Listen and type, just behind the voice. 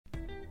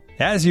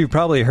As you've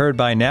probably heard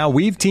by now,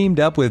 we've teamed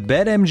up with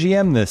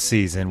BetMGM this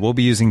season. We'll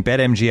be using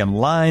BetMGM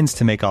lines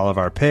to make all of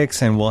our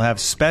picks, and we'll have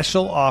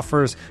special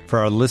offers for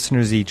our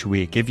listeners each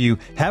week. If you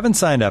haven't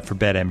signed up for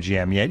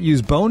BetMGM yet,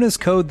 use bonus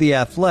code The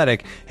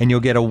Athletic, and you'll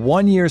get a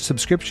 1-year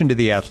subscription to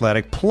The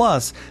Athletic,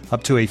 plus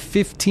up to a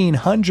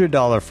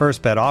 $1,500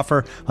 first bet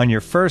offer on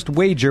your first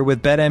wager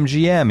with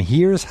BetMGM.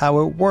 Here's how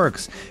it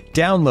works.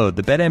 Download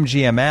the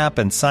BetMGM app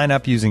and sign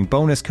up using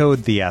bonus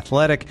code The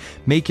Athletic.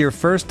 Make your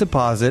first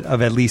deposit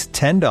of at least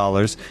 $10.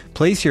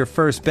 Place your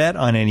first bet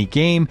on any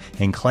game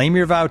and claim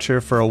your voucher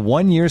for a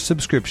 1-year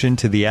subscription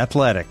to The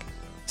Athletic.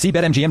 See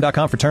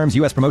BetMGM.com for terms.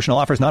 U.S. promotional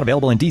offers not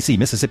available in D.C.,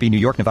 Mississippi, New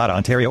York, Nevada,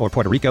 Ontario, or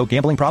Puerto Rico.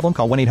 Gambling problem?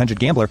 Call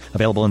 1-800-GAMBLER.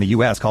 Available in the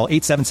U.S. Call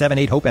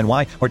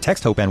 877-8-HOPE-NY or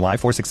text HOPE-NY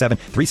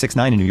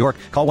 467-369 in New York.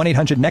 Call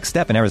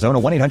 1-800-NEXT-STEP in Arizona.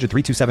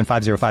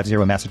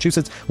 1-800-327-5050 in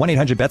Massachusetts.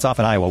 1-800-BETS-OFF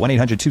in Iowa.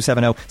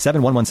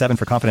 1-800-270-7117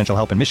 for confidential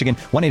help in Michigan.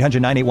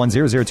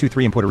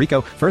 1-800-981-0023 in Puerto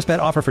Rico. First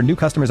bet offer for new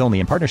customers only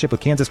in partnership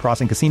with Kansas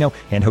Crossing Casino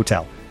and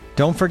Hotel.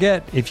 Don't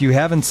forget, if you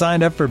haven't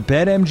signed up for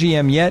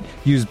BetMGM yet,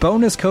 use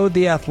bonus code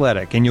The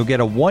Athletic, and you'll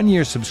get a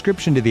 1-year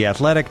subscription to The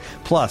Athletic,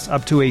 plus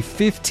up to a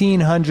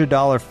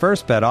 $1,500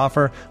 first bet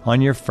offer on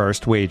your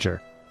first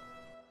wager.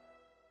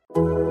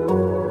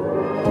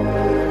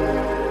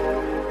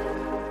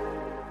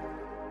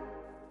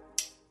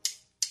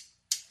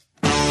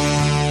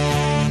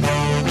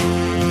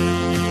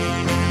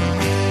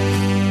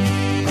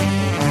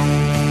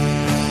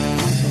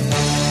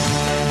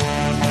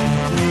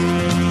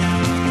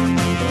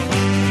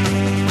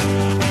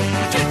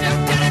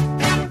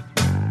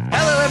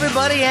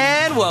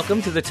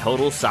 Welcome to the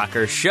Total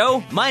Soccer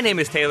Show. My name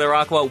is Taylor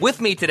Rockwell.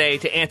 With me today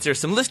to answer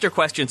some listener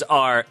questions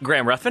are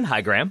Graham Ruffin.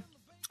 Hi, Graham.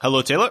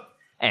 Hello, Taylor.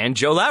 And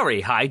Joe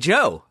Lowry. Hi,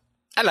 Joe.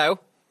 Hello.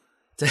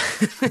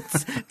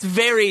 It's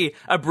very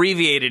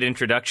abbreviated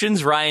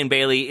introductions. Ryan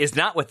Bailey is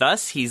not with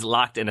us. He's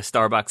locked in a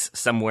Starbucks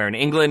somewhere in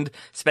England,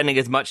 spending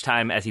as much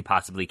time as he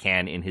possibly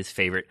can in his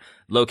favorite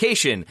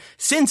location.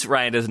 Since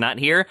Ryan is not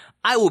here,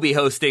 I will be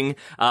hosting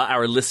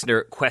our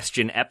listener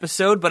question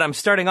episode, but I'm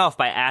starting off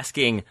by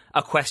asking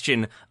a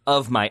question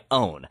of my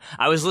own.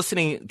 I was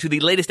listening to the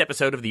latest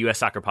episode of the U.S.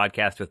 Soccer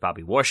Podcast with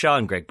Bobby Warshaw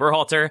and Greg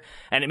Berhalter,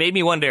 and it made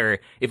me wonder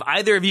if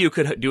either of you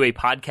could do a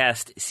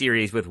podcast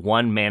series with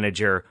one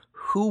manager,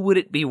 who would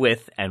it be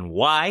with and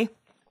why?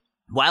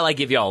 While I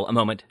give y'all a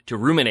moment to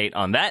ruminate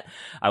on that,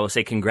 I will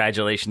say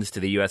congratulations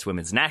to the U.S.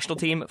 women's national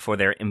team for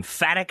their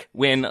emphatic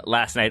win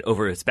last night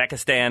over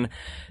Uzbekistan.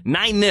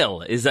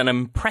 9-0 is an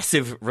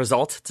impressive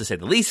result, to say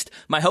the least.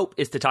 My hope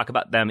is to talk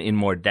about them in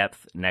more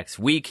depth next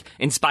week.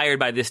 Inspired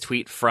by this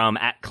tweet from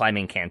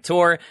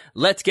 @ClimbingCantor,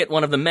 let's get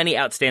one of the many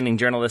outstanding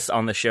journalists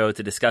on the show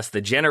to discuss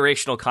the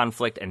generational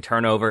conflict and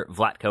turnover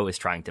Vlatko is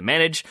trying to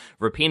manage.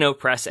 Rapinoe,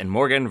 Press, and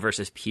Morgan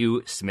versus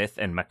Pugh, Smith,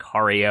 and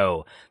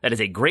Macario. That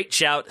is a great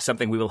shout,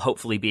 something we will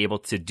hopefully be able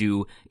to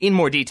do in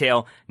more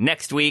detail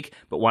next week,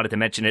 but wanted to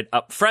mention it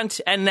up front.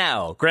 And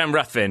now, Graham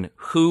Ruffin,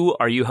 who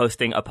are you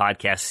hosting a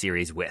podcast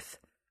series with?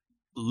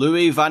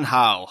 Louis van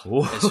Gaal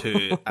is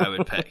who I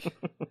would pick.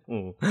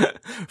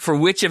 For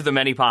which of the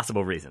many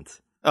possible reasons?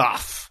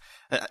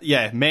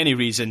 Yeah, many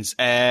reasons.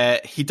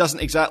 He doesn't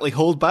exactly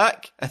hold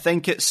back. I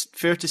think it's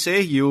fair to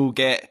say you'll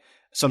get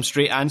some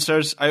straight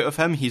answers out of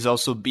him. He's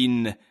also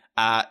been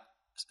at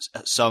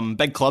some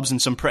big clubs in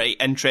some pretty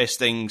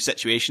interesting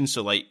situations,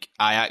 so like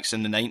Ajax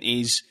in the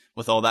 90s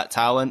with all that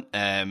talent,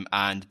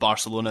 and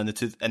Barcelona in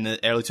the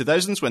early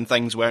 2000s when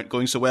things weren't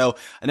going so well,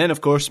 and then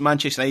of course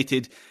Manchester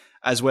United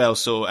as well.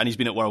 So, and he's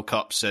been at World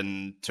Cups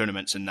and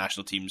tournaments and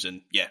national teams,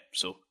 and yeah,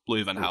 so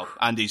Louis van Gaal.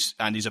 And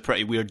he's a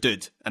pretty weird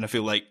dude, and I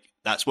feel like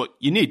that's what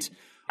you need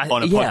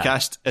on a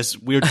podcast as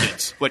weird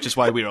dudes, which is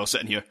why we're all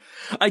sitting here.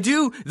 I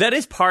do. That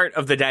is part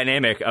of the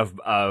dynamic of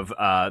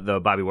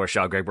the Bobby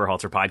Warshaw, Greg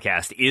Berhalter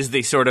podcast, is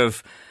the sort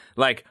of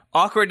like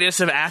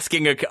awkwardness of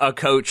asking a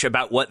coach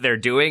about what they're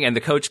doing and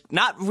the coach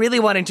not really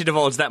wanting to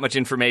divulge that much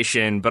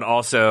information, but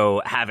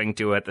also having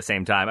to at the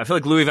same time. I feel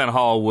like Louis van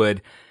Gaal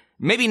would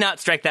maybe not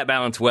strike that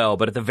balance well,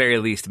 but at the very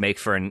least make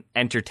for an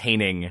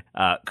entertaining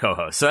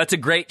co-host. So that's a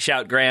great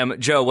shout, Graham.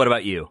 Joe, what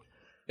about you?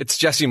 It's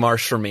Jesse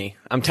Marsch for me.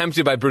 I'm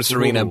tempted by Bruce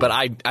Arena, but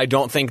I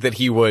don't think that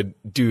he would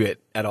do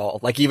it at all.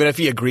 Like, even if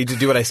he agreed to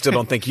do it, I still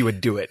don't think he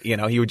would do it. You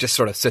know, he would just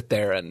sort of sit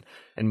there and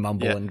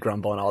mumble and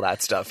grumble and all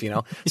that stuff, you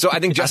know? So I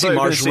think Jesse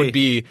Marsch would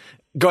be...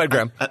 Go ahead,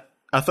 Graham.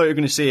 I thought you were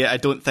going to say I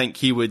don't think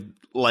he would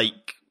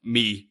like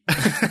me.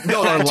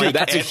 No, that too.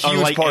 That's a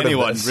huge part of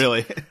this.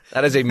 Really.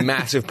 That is a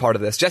massive part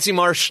of this. Jesse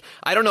Marsch,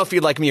 I don't know if he'd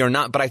like me or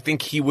not, but I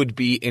think he would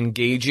be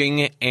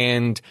engaging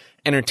and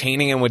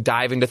entertaining and would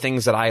dive into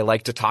things that I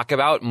like to talk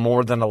about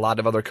more than a lot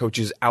of other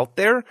coaches out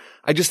there.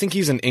 I just think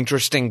he's an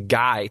interesting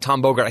guy.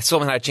 Tom Bogert, I still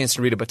haven't had a chance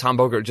to read it, but Tom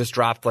Bogert just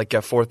dropped like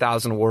a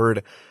 4,000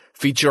 word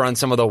feature on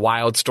some of the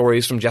wild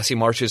stories from Jesse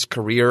Marsch's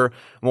career,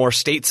 more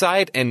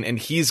stateside, and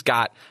he's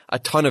got a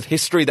ton of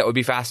history that would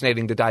be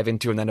fascinating to dive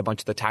into, and then a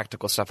bunch of the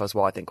tactical stuff as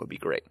well I think would be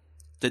great.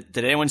 Did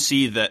anyone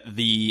see that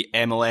the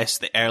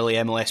early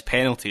MLS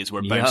penalties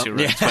were bouncing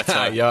around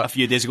Twitter a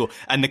few days ago?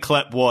 And the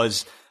clip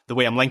was the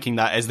way I'm linking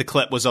that is the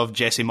clip was of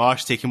Jesse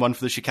Marsch taking one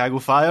for the Chicago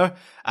Fire,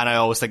 and I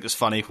always think it's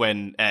funny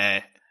when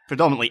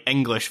predominantly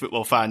English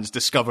football fans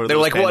discover they're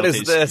those like,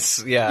 penalties. what is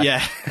this?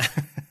 Yeah.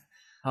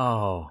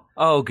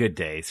 Oh, good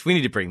days. We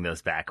need to bring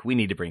those back.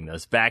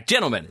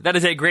 Gentlemen, that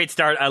is a great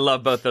start. I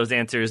love both those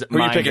answers.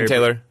 Who are you picking,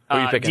 Taylor? Who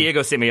are you picking?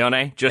 Diego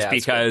Simeone, just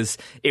because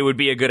it would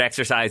be a good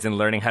exercise in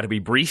learning how to be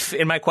brief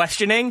in my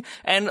questioning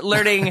and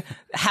learning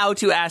how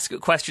to ask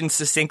questions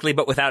succinctly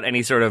but without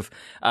any sort of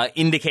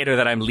indicator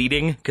that I'm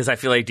leading, because I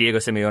feel like Diego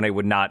Simeone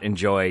would not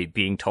enjoy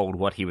being told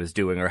what he was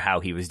doing or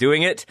how he was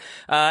doing it.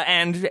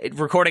 And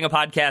recording a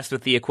podcast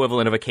with the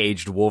equivalent of a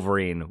caged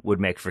Wolverine would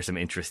make for some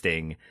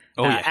interesting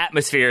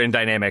atmosphere and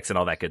dynamics and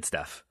all that good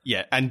stuff.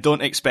 Yeah, and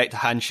don't expect a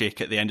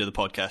handshake at the end of the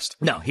podcast.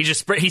 No, he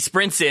just he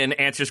sprints in,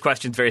 answers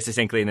questions very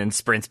succinctly, and then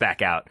sprints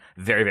back out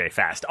very, very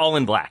fast. All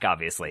in black,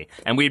 obviously.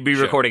 And we'd be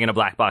recording in a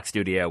black box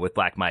studio with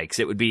black mics.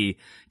 It would be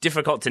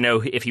difficult to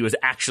know if he was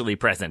actually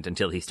present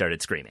until he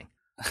started screaming.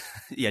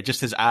 Yeah,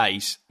 just his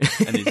eyes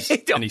and his,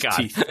 and his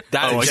teeth.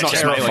 He's not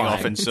smiling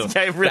often, so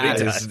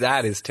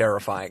that is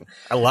terrifying.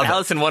 I love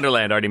Alice in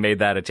Wonderland already made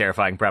that a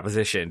terrifying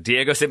proposition.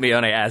 Diego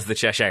Simeone as the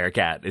Cheshire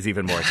Cat is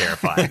even more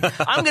terrifying.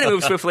 I'm going to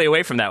move swiftly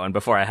away from that one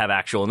before I have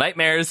actual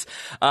nightmares.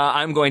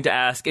 I'm going to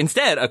ask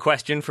instead a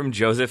question from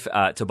Joseph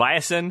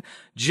Tobiasen.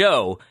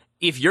 Joe,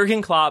 if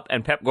Jurgen Klopp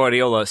and Pep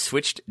Guardiola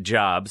switched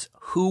jobs,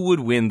 who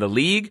would win the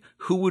league?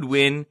 Who would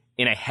win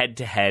in a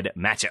head-to-head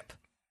matchup?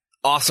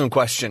 Awesome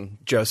question,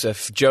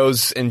 Joseph.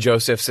 Joe's and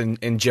Joseph's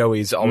and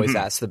Joey's always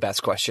ask the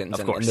best questions,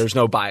 and there's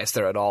no bias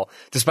there at all,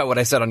 despite what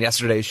I said on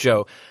yesterday's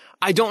show.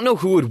 I don't know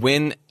who would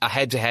win a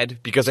head-to-head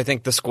because I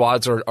think the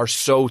squads are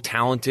so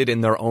talented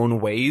in their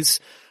own ways.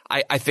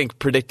 I think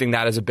predicting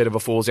that is a bit of a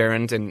fool's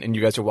errand, and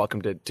you guys are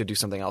welcome to do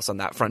something else on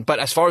that front. But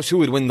as far as who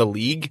would win the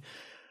league,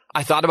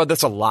 I thought about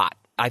this a lot.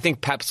 I think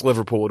Pep's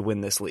Liverpool would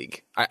win this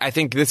league. I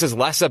think this is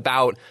less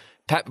about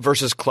Pep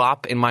versus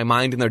Klopp in my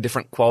mind and their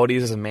different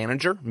qualities as a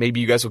manager. Maybe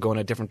you guys will go in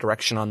a different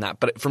direction on that.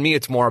 But for me,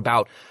 it's more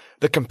about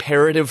the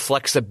comparative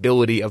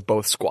flexibility of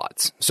both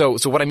squads. So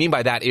what I mean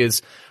by that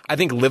is I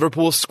think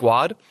Liverpool's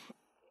squad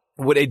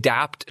would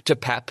adapt to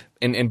Pep.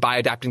 And by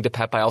adapting to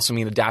Pep, I also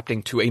mean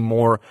adapting to a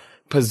more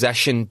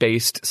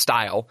possession-based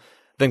style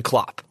than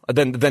Klopp.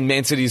 Then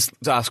Man City's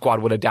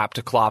squad would adapt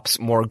to Klopp's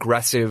more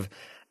aggressive,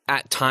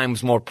 at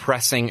times more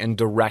pressing and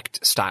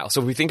direct style.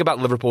 So if we think about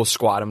Liverpool's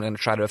squad, I'm going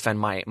to try to defend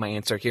my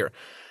answer here.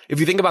 If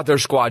you think about their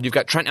squad, you've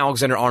got Trent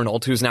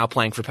Alexander-Arnold, who's now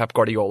playing for Pep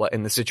Guardiola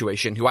in this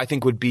situation, who I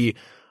think would be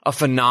a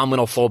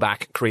phenomenal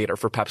fullback creator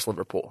for Pep's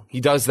Liverpool.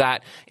 He does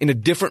that in a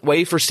different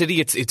way for City.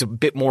 It's a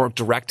bit more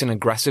direct and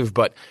aggressive,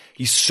 but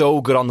he's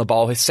so good on the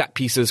ball. His set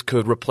pieces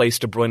could replace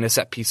De Bruyne's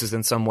set pieces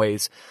in some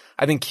ways.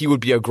 I think he would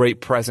be a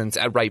great presence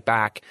at right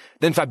back.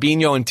 Then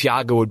Fabinho and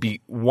Thiago would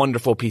be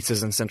wonderful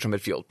pieces in central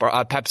midfield.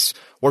 Pep's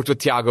worked with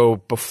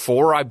Thiago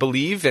before, I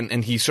believe,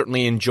 and he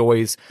certainly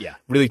enjoys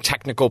really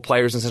technical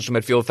players in central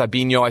midfield.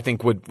 Fabinho, I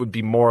think, would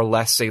be more or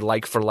less a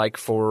like for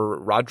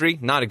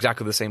Rodri. Not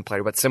exactly the same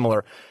player, but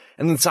similar.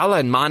 And then Salah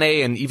and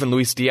Mane and even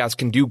Luis Diaz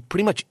can do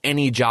pretty much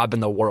any job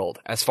in the world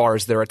as far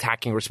as their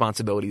attacking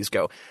responsibilities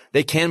go.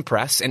 They can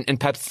press, and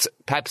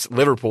Pep's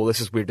Liverpool, this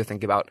is weird to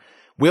think about,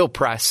 will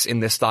press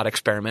in this thought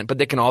experiment, but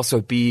they can also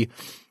be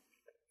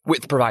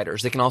width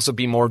providers. They can also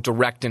be more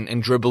direct and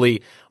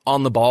dribbly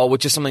on the ball,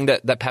 which is something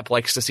that Pep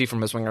likes to see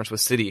from his wingers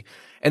with City.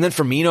 And then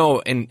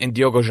Firmino and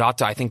Diogo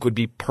Jota, I think, would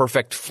be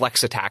perfect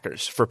flex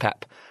attackers for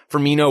Pep.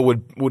 Firmino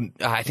would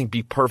I think,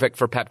 be perfect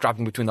for Pep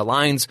dropping between the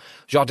lines.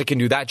 Jota can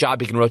do that job.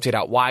 He can rotate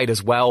out wide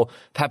as well.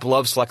 Pep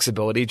loves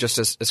flexibility, just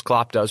as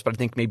Klopp does, but I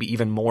think maybe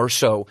even more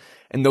so.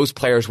 And those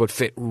players would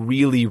fit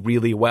really,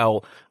 really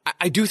well.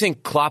 I do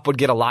think Klopp would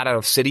get a lot out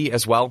of City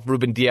as well.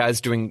 Ruben Diaz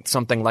doing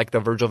something like the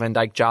Virgil van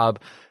Dijk job.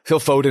 Phil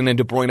Foden and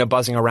De Bruyne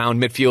buzzing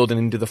around midfield and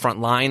into the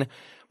front line.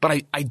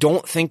 But I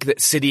don't think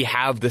that City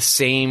have the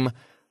same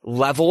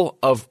level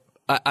of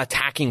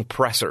attacking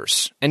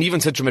pressers and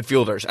even central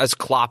midfielders as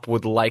Klopp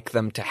would like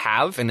them to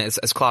have, and as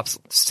Klopp's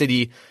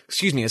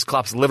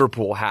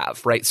Liverpool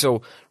have, right?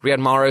 So Riyad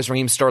Mahrez,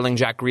 Raheem Sterling,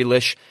 Jack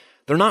Grealish,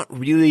 they're not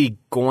really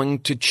going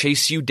to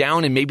chase you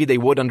down, and maybe they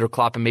would under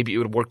Klopp, and maybe it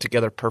would work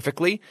together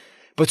perfectly.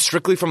 But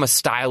strictly from a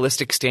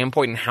stylistic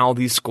standpoint and how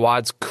these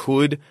squads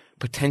could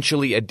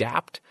potentially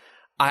adapt,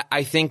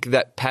 I think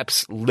that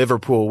Pep's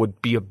Liverpool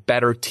would be a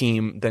better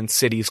team than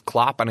City's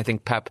Klopp, and I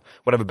think Pep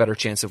would have a better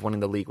chance of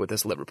winning the league with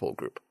this Liverpool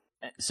group.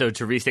 So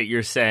to restate,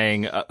 you're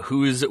saying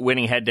who's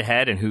winning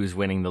head-to-head and who's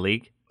winning the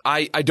league?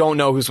 I don't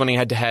know who's winning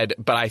head-to-head,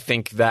 but I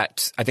think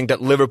that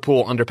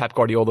Liverpool under Pep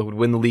Guardiola would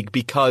win the league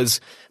because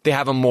they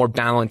have a more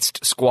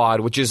balanced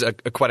squad, which is a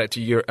credit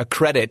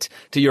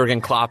to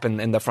Jurgen Klopp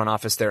and the front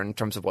office there in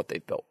terms of what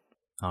they've built.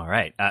 All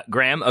right.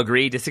 Graham,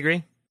 agree,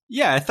 disagree?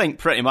 Yeah, I think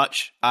pretty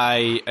much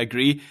I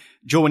agree.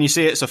 Joe, when you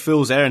say it's a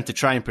fool's errand to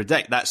try and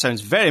predict, that sounds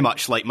very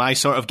much like my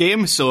sort of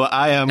game. So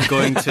I am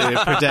going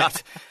to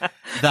predict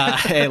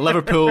that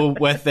Liverpool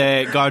with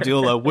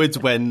Guardiola would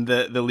win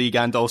the league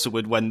and also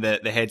would win the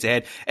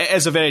head-to-head. It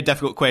is a very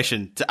difficult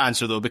question to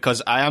answer, though,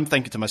 because I am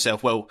thinking to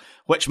myself, well,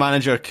 which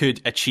manager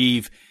could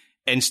achieve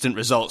instant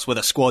results with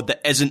a squad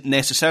that isn't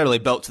necessarily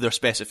built to their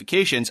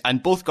specifications.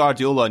 And both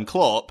Guardiola and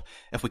Klopp,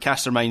 if we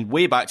cast our mind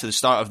way back to the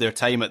start of their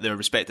time at their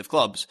respective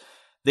clubs,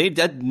 they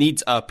did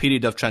need a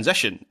period of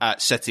transition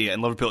at City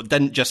and Liverpool. It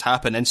didn't just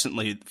happen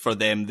instantly for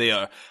them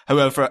there.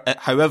 However,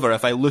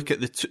 if I look at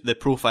the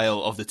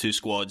profile of the two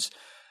squads,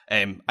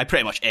 I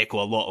pretty much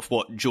echo a lot of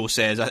what Joe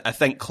says. I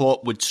think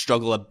Klopp would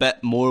struggle a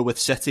bit more with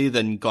City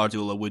than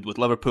Guardiola would with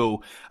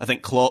Liverpool. I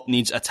think Klopp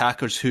needs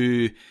attackers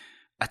who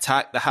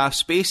attack the half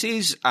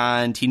spaces,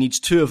 and he needs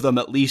two of them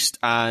at least.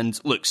 And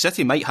look,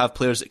 City might have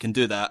players that can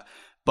do that,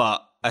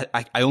 but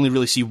I only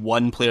really see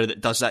one player that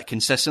does that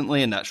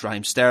consistently, and that's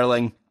Raheem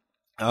Sterling.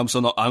 I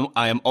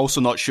am also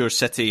not sure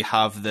City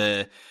have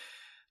the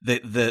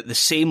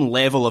same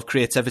level of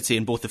creativity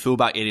in both the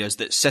fullback areas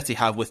that City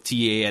have with TA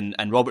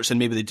and Robertson.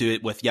 Maybe they do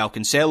it with João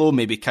Cancelo.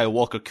 Maybe Kyle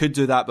Walker could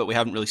do that, but we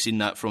haven't really seen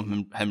that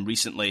from him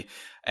recently.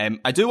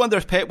 I do wonder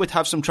if Pep would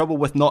have some trouble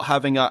with not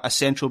having a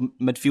central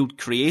midfield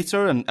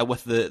creator and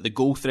with the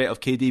goal threat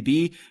of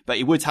KDB, but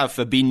he would have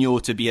Fabinho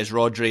to be his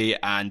Rodri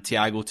and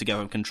Thiago to give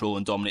him control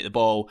and dominate the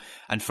ball,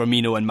 and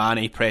Firmino and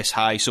Mane press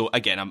high. So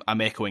again,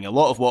 I'm echoing a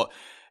lot of what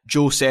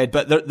Joe said,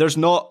 but there's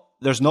not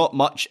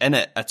much in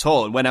it at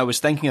all. And when I was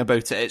thinking about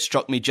it, it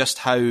struck me just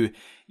how,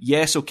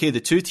 yes, okay,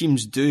 the two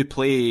teams do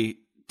play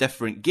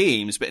different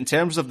games, but in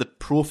terms of the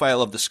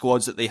profile of the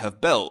squads that they have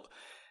built,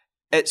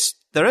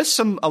 there is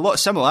a lot of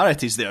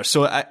similarities there.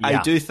 So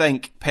I do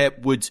think Pep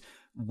would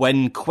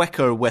win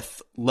quicker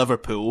with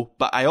Liverpool,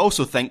 but I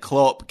also think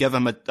Klopp, give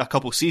him a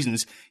couple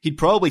seasons, he'd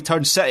probably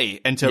turn City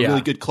into a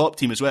really good Klopp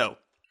team as well.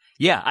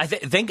 Yeah, I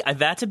think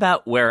that's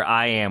about where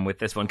I am with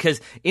this one. Because,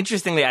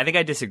 interestingly, I think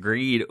I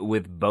disagreed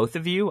with both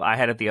of you. I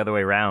had it the other way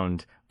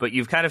around. But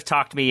you've kind of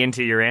talked me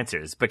into your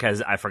answers,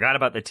 because I forgot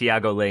about the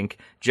Thiago link.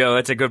 Joe,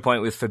 it's a good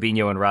point with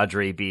Fabinho and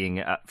Rodri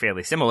being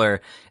fairly similar.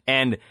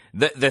 And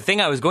the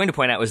thing I was going to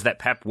point out was that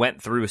Pep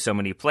went through so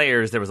many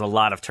players. There was a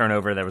lot of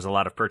turnover. There was a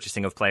lot of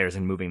purchasing of players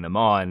and moving them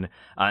on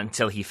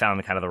until he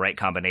found kind of the right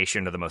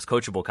combination, or the most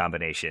coachable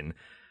combination.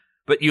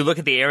 But you look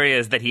at the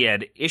areas that he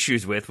had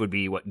issues with would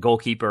be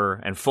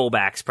goalkeeper and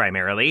fullbacks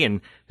primarily. And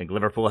I think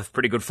Liverpool have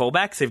pretty good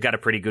fullbacks. They've got a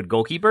pretty good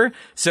goalkeeper.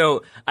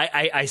 So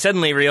I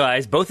suddenly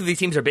realized both of these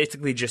teams are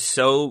basically just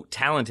so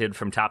talented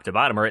from top to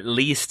bottom, or at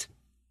least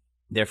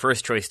their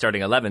first choice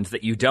starting 11s,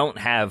 that you don't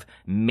have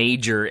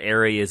major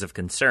areas of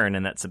concern.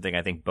 And that's something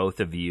I think both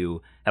of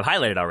you have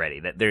highlighted already,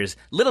 that there's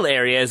little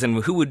areas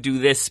and who would do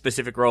this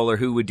specific role or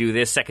who would do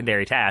this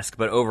secondary task.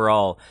 But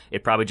overall,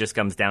 it probably just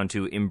comes down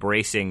to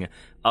embracing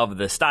of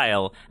the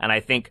style. And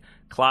I think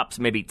Klopp's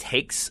maybe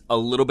takes a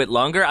little bit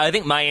longer. I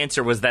think my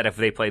answer was that if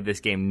they played this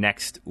game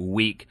next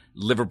week,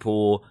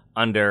 Liverpool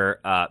under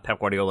Pep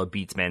Guardiola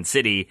beats Man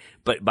City,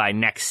 but by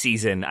next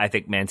season, I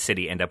think Man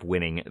City end up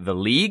winning the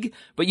league.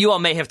 But you all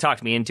may have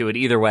talked me into it.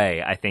 Either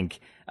way, I think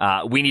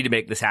we need to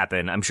make this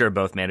happen. I'm sure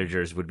both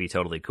managers would be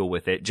totally cool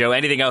with it. Joe,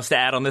 anything else to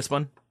add on this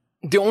one?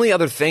 The only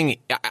other thing,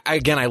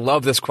 again, I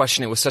love this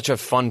question. It was such a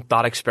fun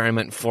thought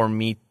experiment for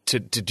me to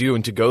do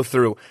and to go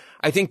through.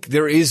 I think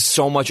there is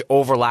so much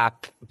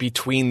overlap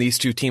between these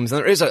two teams, and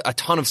there is a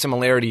ton of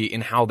similarity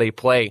in how they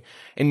play.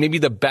 And maybe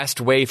the best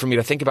way for me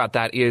to think about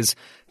that is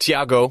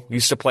Thiago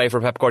used to play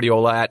for Pep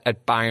Guardiola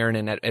at Bayern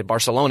and at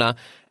Barcelona,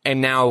 and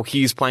now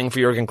he's playing for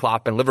Jurgen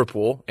Klopp in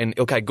Liverpool. And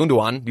Ilkay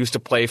Gundogan used to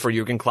play for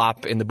Jurgen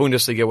Klopp in the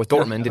Bundesliga with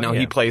Dortmund, and now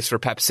he plays for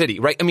Pep City,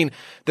 right? I mean,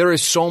 there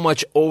is so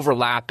much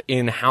overlap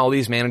in how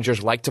these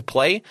managers like to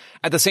play.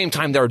 At the same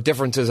time, there are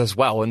differences as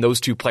well, and those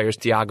two players,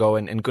 Thiago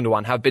and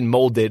Gundogan, have been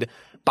molded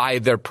by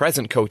their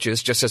present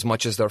coaches just as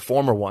much as their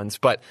former ones.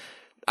 But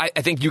I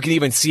think you can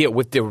even see it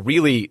with the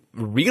really,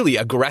 really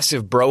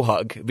aggressive bro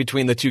hug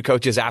between the two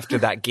coaches after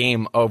that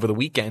game over the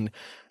weekend.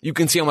 You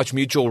can see how much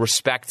mutual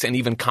respect and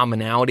even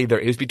commonality there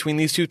is between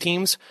these two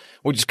teams,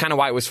 which is kind of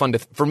why it was fun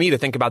for me to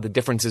think about the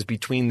differences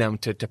between them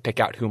to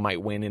pick out who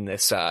might win in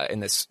this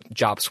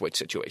job switch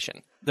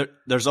situation.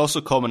 There's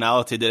also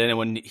commonality. Did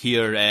anyone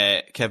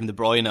hear Kevin De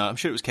Bruyne? I'm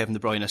sure it was Kevin De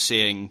Bruyne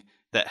saying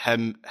that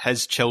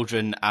his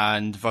children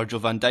and Virgil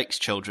van Dijk's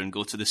children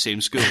go to the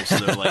same school, so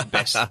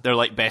they're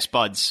like best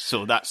buds.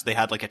 So they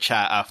had like a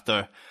chat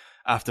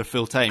after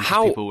full time.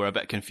 People were a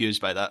bit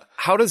confused by that.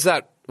 How does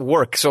that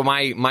work? So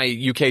my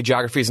UK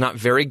geography is not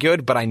very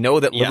good, but I know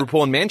that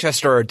Liverpool and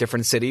Manchester are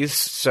different cities.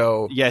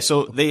 So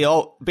so they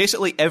all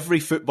basically every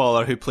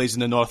footballer who plays in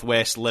the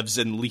Northwest lives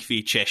in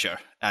leafy Cheshire,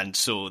 and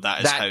so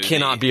that is how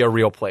cannot be a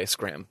real place,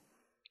 Graham.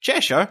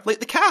 Cheshire, like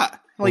the cat,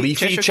 like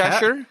leafy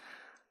Cheshire.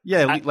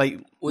 Yeah,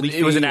 leafy,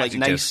 it was an adjective.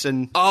 Nice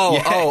and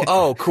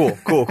cool.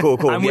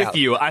 I'm with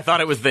you. I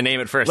thought it was the name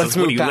at first. Let's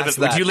move past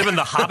that. Would you live in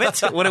The Hobbit?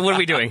 What are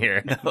we doing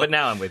here? No. But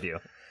now I'm with you.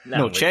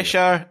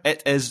 Cheshire,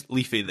 it is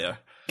leafy there.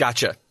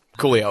 Gotcha.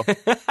 Coolio.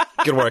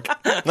 Good work.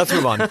 Let's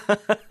move on.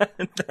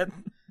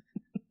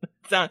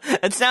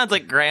 It sounds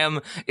like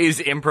Graham is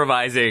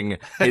improvising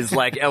his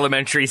like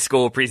elementary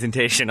school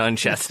presentation on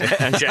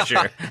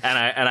Cheshire, and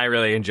I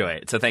really enjoy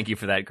it. So thank you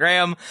for that,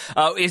 Graham.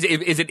 Is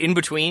it in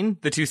between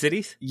the two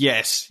cities?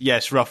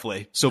 Yes,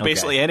 roughly. So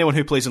basically, anyone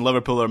who plays in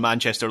Liverpool or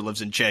Manchester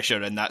lives in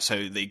Cheshire, and that's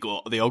how they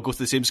go. They all go to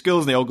the same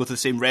schools, and they all go to the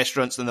same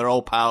restaurants, and they're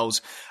all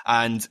pals.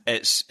 And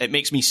it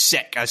makes me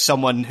sick as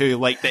someone who,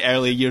 like the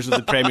early years of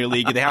the Premier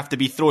League, they have to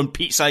be throwing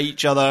pizza at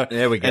each other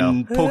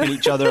and poking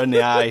each other in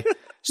the eye.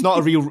 It's not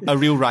a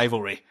real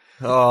rivalry.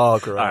 Oh,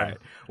 great. All right.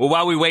 Well,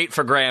 while we wait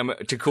for Graham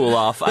to cool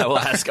off, I will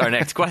ask our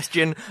next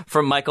question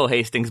from Michael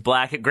Hastings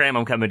Black. Graham,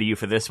 I'm coming to you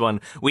for this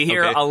one. We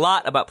hear a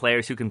lot about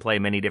players who can play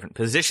many different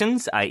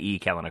positions, i.e.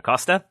 Kellen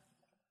Acosta.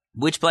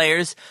 Which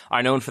players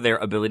are known for their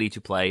ability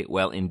to play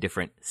well in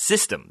different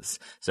systems?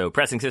 So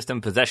pressing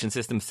system, possession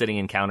system, sitting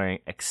and countering,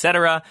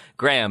 etc.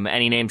 Graham,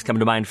 any names come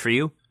to mind for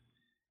you?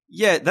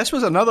 Yeah, this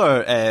was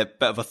another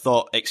bit of a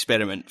thought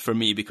experiment for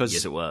me because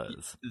yes, it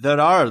was. There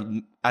are,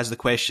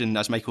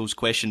 as Michael's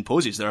question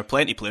poses, there are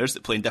plenty of players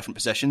that play in different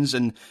positions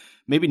and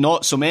maybe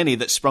not so many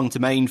that sprung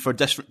to mind for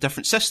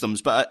different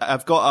systems. But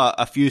I've got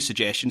a few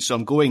suggestions, so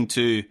I'm going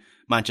to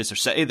Manchester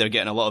City. They're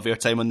getting a lot of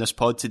airtime on this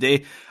pod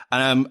today,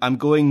 and I'm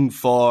going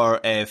for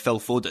Phil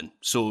Foden.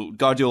 So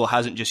Guardiola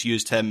hasn't just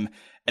used him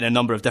in a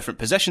number of different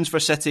positions for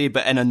City,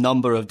 but in a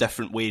number of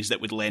different ways that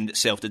would lend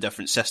itself to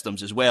different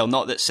systems as well.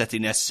 Not that City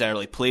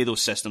necessarily play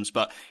those systems,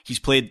 but he's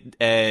played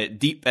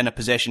deep in a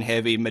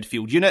possession-heavy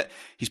midfield unit.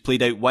 He's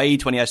played out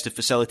wide when he has to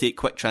facilitate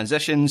quick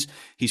transitions.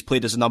 He's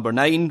played as a number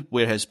 9,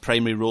 where his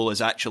primary role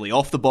is actually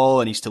off the ball,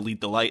 and he's to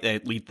lead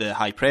the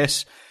high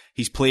press.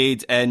 He's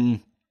played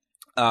in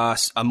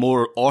a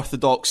more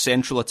orthodox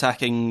central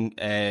attacking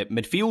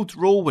midfield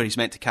role, where he's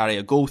meant to carry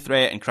a goal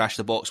threat and crash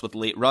the box with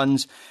late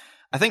runs.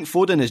 I think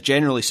Foden is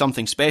generally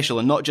something special,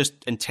 and not just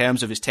in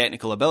terms of his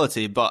technical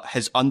ability, but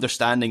his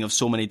understanding of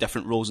so many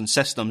different roles and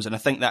systems. And I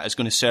think that is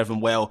going to serve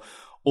him well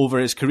over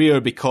his career,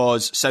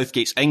 because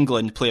Southgate's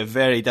England play a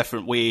very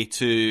different way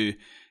to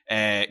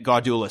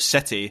Guardiola's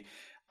City.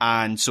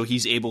 And so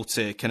he's able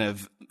to kind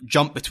of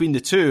jump between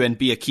the two and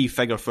be a key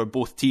figure for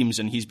both teams.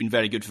 And he's been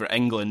very good for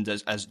England,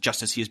 as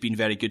just as he has been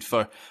very good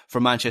for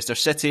Manchester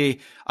City.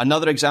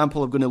 Another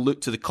example, I'm going to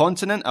look to the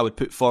continent. I would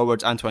put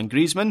forward Antoine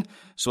Griezmann.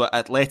 So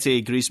at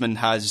Atleti, Griezmann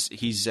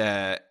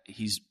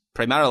he's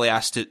primarily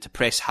asked to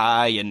press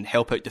high and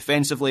help out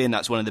defensively. And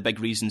that's one of the big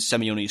reasons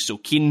Simeone is so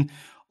keen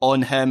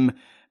on him.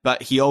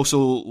 But he also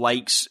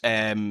likes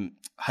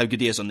how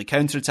good he is on the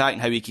counter-attack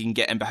and how he can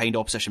get in behind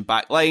opposition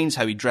back lines,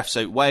 how he drifts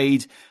out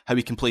wide, how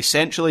he can play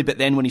centrally. But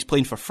then when he's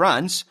playing for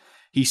France,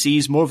 he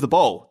sees more of the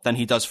ball than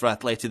he does for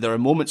Atleti. There are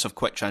moments of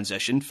quick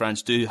transition.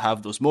 France do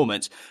have those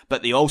moments,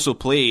 but they also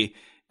play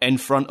in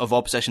front of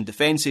opposition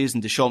defences,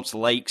 and Deschamps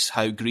likes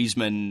how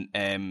Griezmann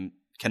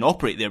can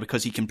operate there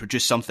because he can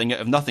produce something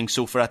out of nothing.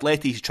 So for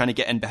Atleti, he's trying to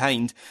get in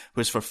behind,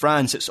 whereas for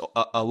France, it's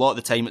a lot of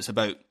the time it's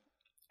about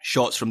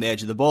shots from the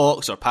edge of the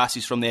box or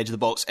passes from the edge of the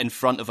box in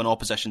front of an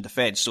opposition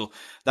defence. So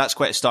that's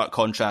quite a stark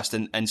contrast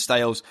in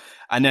styles.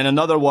 And then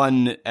another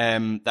one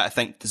that I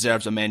think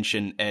deserves a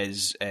mention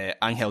is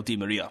Angel Di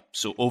Maria.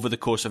 So over the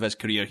course of his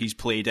career, he's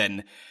played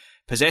in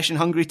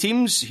possession-hungry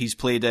teams. He's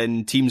played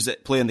in teams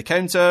that play on the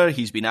counter.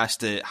 He's been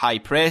asked to high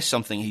press,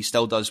 something he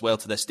still does well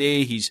to this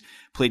day. He's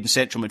played in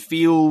central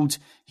midfield.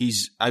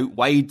 He's out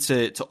wide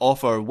to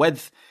offer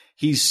width.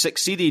 He's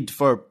succeeded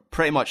for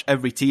pretty much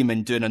every team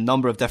in doing a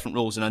number of different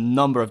roles in a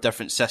number of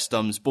different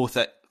systems, both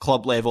at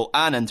club level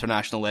and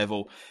international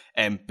level,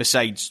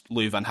 besides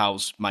Louis van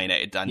Gaal's Man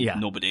United, and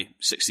nobody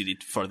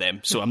succeeded for them.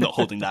 So I'm not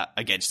holding that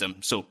against him.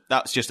 So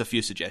that's just a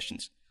few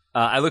suggestions.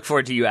 I look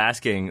forward to you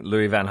asking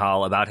Louis van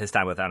Gaal about his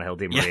time with Angel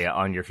Di Maria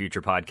on your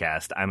future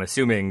podcast. I'm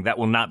assuming that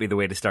will not be the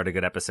way to start a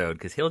good episode,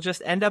 because he'll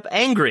just end up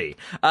angry.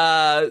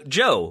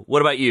 Joe,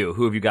 what about you?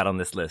 Who have you got on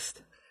this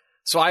list?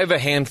 So I have a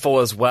handful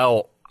as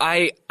well.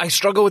 I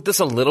struggle with this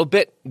a little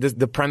bit,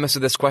 the premise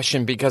of this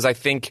question, because I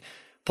think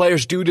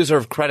players do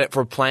deserve credit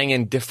for playing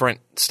in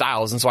different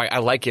styles. And so I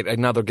like it,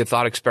 another good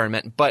thought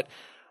experiment. But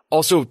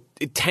also,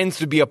 it tends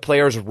to be a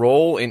player's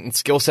role and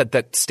skill set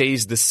that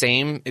stays the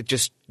same. It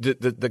just,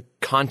 the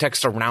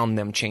context around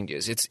them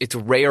changes. It's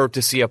rare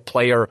to see a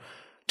player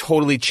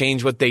totally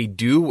change what they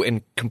do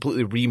and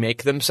completely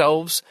remake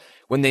themselves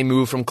when they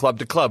move from club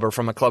to club or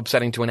from a club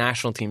setting to a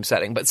national team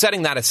setting. But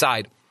setting that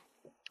aside,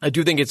 I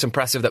do think it's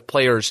impressive that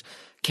players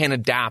can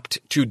adapt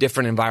to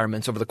different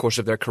environments over the course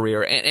of their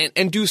career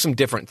and do some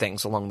different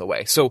things along the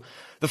way. So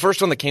the first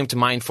one that came to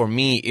mind for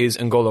me is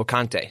N'Golo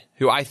Kante,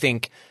 who I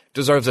think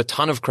deserves a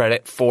ton of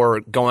credit for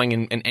going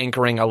and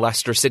anchoring a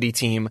Leicester City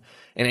team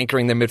and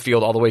anchoring the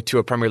midfield all the way to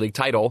a Premier League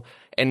title,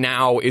 and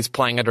now is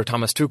playing under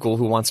Thomas Tuchel,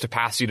 who wants to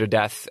pass you to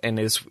death and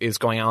is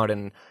going out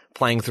and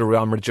playing through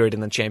Real Madrid in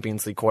the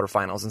Champions League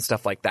quarterfinals and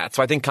stuff like that.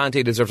 So I think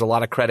Kante deserves a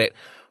lot of credit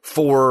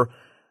for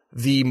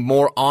the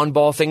more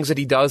on-ball things that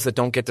he does that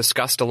don't get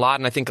discussed a lot.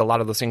 And I think a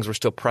lot of those things were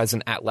still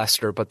present at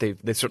Leicester, but they've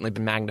certainly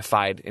been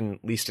magnified,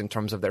 at least in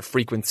terms of their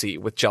frequency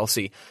with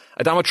Chelsea.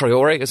 Adama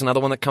Traore is another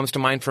one that comes to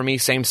mind for me.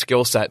 Same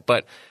skill set,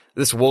 but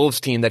this Wolves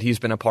team that he's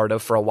been a part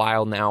of for a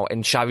while now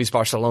and Xavi's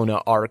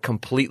Barcelona are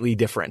completely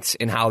different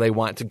in how they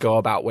want to go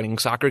about winning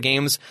soccer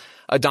games.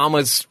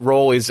 Adama's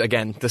role is,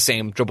 again, the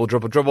same.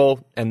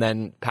 Dribble, and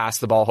then pass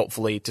the ball,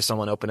 hopefully, to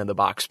someone open in the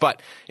box.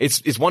 But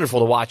it's wonderful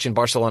to watch in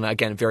Barcelona.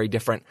 Again, very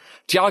different.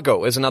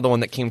 Thiago is another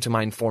one that came to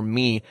mind for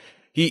me.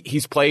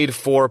 He's played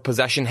for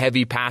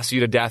possession-heavy,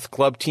 pass-you-to-death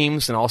club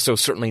teams, and also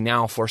certainly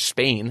now for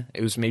Spain.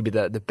 It was maybe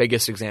the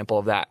biggest example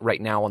of that right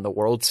now on the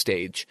world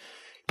stage.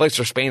 He plays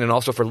for Spain and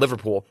also for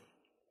Liverpool,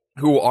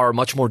 who are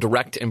much more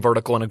direct and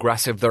vertical and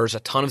aggressive. There's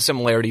a ton of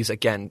similarities.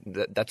 Again,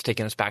 that's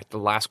taking us back to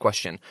the last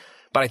question.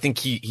 But I think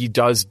he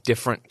does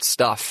different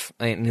stuff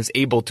and is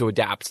able to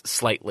adapt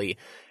slightly.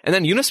 And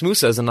then Yunus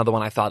Musa is another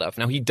one I thought of.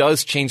 Now, he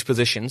does change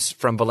positions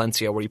from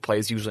Valencia, where he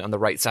plays usually on the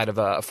right side of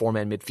a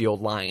four-man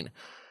midfield line.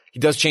 He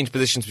does change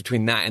positions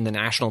between that and the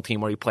national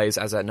team, where he plays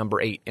as a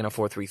number 8 in a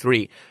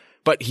 4-3-3.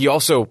 But he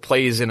also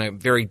plays in a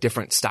very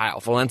different style.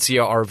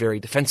 Valencia are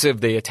very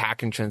defensive. They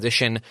attack in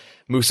transition.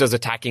 Musa's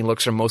attacking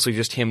looks are mostly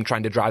just him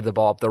trying to drive the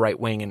ball up the right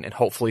wing and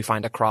hopefully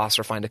find a cross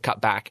or find a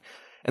cutback.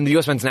 And the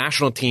U.S. men's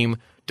national team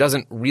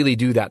doesn't really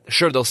do that.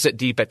 Sure, they'll sit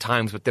deep at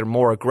times, but they're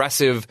more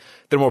aggressive.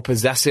 They're more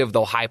possessive.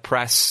 They'll high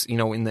press,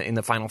 in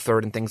the final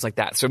third and things like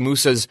that. So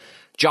Musa's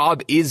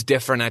job is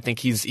different. I think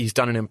he's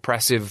done an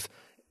impressive.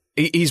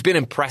 He's been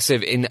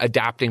impressive in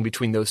adapting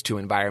between those two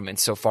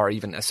environments so far,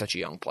 even as such a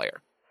young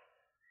player.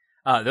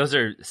 Those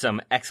are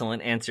some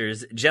excellent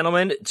answers.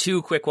 Gentlemen,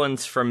 2 quick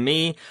ones from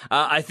me.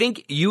 I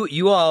think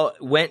you all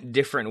went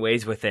different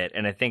ways with it,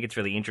 and I think it's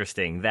really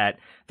interesting that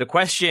the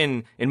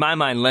question, in my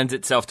mind, lends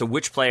itself to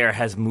which player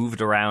has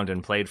moved around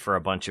and played for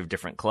a bunch of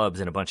different clubs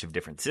in a bunch of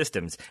different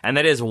systems. And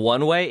that is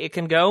one way it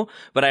can go.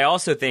 But I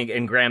also think,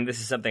 and Graham, this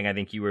is something I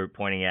think you were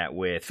pointing at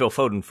with Phil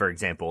Foden, for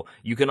example.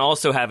 You can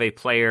also have a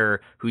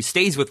player who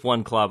stays with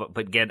one club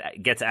but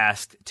gets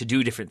asked to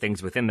do different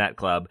things within that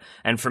club.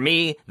 And for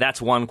me,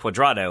 that's Juan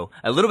Cuadrado.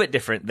 A little bit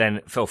different than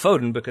Phil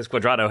Foden, because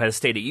Cuadrado has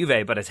stayed at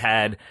Juve but has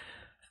had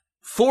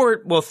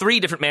 3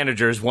 different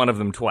managers, one of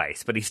them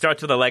twice. But he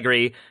starts with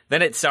Allegri,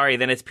 then it's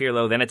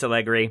Pirlo, then it's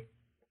Allegri.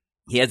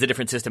 He has a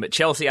different system at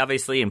Chelsea,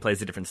 obviously, and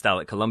plays a different style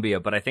at Colombia.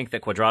 But I think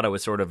that Cuadrado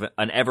is sort of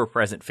an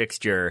ever-present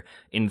fixture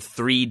in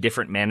 3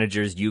 different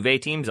managers'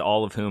 Juve teams,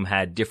 all of whom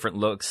had different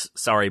looks.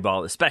 Sarri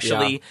ball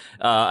especially,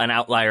 an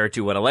outlier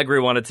to what Allegri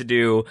wanted to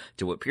do,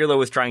 to what Pirlo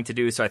was trying to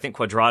do. So I think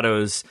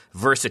Cuadrado's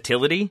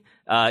versatility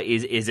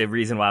is a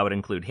reason why I would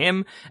include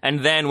him. And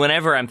then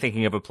whenever I'm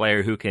thinking of a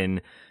player who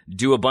can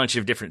do a bunch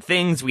of different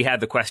things, we had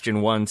the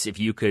question once, if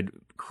you could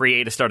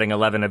create a starting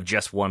 11 of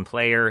just one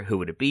player, who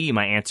would it be?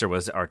 My answer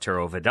was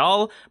Arturo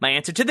Vidal. My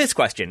answer to this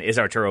question is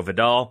Arturo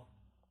Vidal.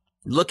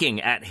 Looking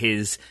at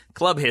his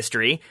club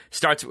history,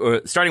 starting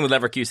with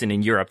Leverkusen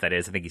in Europe, that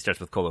is. I think he starts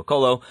with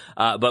Colo-Colo.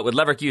 But with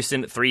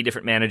Leverkusen, 3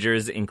 different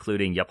managers,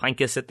 including Jupp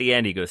Heynckes at the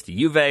end. He goes to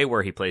Juve,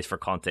 where he plays for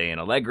Conte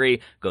and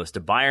Allegri. Goes to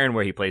Bayern,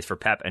 where he plays for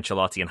Pep,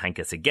 Ancelotti, and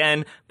Heynckes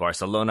again.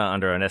 Barcelona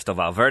under Ernesto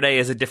Valverde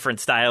is a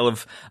different style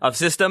of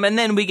system. And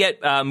then we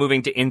get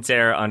moving to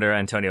Inter under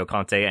Antonio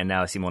Conte and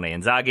now Simone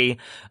Inzaghi.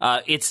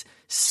 It's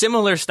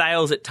similar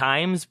styles at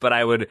times, but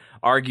I would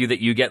argue that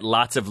you get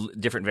lots of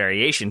different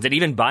variations. And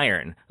even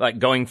Bayern, like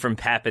going from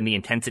Pep and the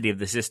intensity of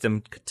the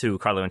system to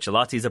Carlo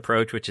Ancelotti's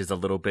approach, which is a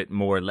little bit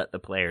more let the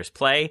players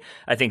play.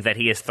 I think that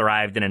he has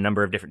thrived in a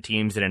number of different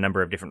teams in a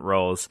number of different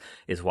roles,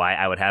 is why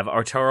I would have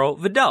Arturo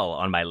Vidal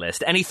on my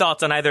list. Any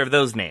thoughts on either of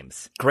those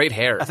names? Great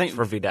hair, I think,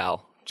 for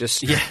Vidal.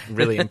 Just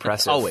really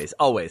impressive.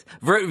 Always.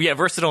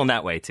 Versatile in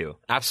that way, too.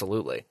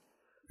 Absolutely.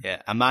 Yeah,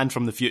 a man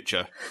from the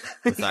future.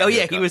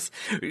 He was.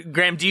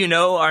 Graham, do you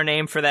know our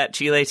name for that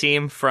Chile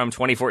team from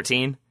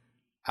 2014?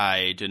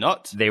 I do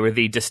not. They were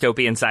the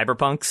dystopian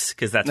cyberpunks,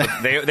 because that's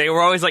what they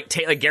were always like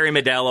Gary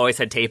Medel always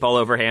had tape all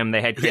over him.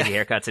 They had crazy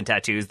haircuts and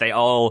tattoos. They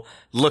all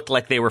looked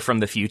like they were from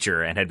the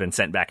future and had been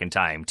sent back in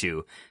time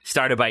to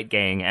start a bite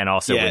gang and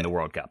also win the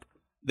World Cup.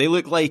 They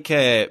look like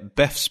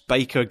Biff's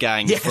biker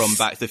gang from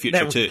Back to the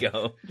Future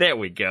 2. There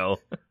we go.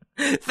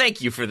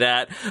 Thank you for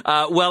that.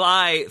 While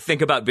I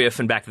think about Biff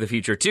and Back to the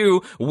Future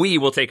 2, we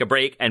will take a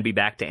break and be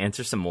back to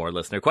answer some more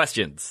listener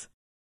questions.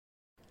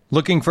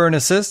 Looking for an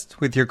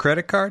assist with your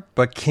credit card,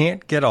 but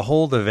can't get a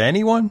hold of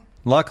anyone?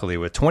 Luckily,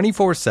 with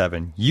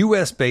 24/7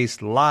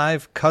 U.S.-based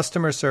live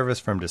customer service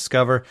from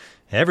Discover,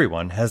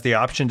 everyone has the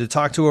option to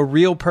talk to a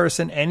real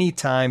person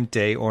anytime,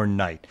 day or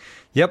night.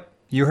 Yep,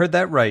 you heard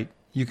that right.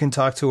 You can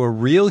talk to a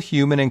real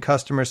human in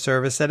customer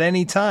service at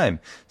any time.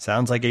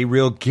 Sounds like a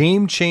real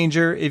game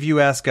changer if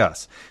you ask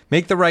us.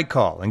 Make the right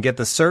call and get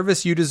the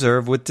service you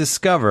deserve with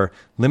Discover.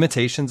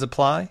 Limitations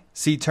apply.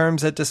 See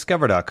terms at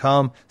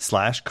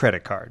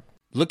discover.com/creditcard.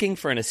 Looking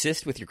for an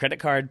assist with your credit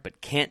card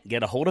but can't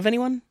get a hold of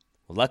anyone?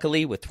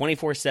 Luckily, with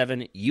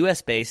 24/7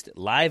 U.S.-based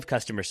live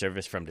customer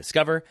service from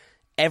Discover,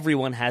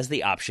 everyone has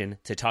the option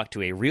to talk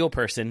to a real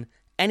person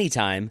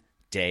anytime,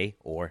 day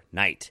or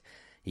night.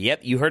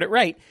 Yep, you heard it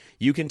right.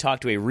 You can talk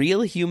to a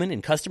real human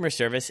in customer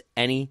service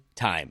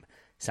anytime.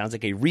 Sounds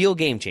like a real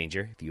game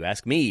changer, if you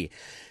ask me.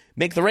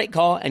 Make the right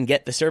call and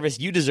get the service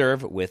you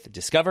deserve with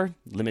Discover.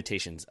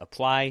 Limitations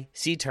apply.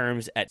 See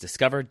terms at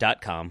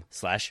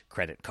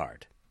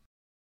discover.com/creditcard.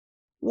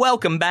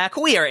 Welcome back.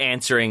 We are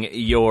answering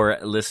your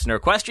listener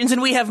questions,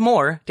 and we have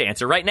more to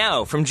answer right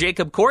now from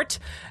Jacob Court.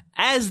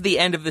 As the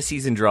end of the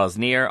season draws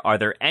near, are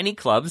there any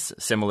clubs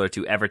similar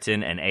to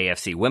Everton and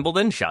AFC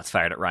Wimbledon, shots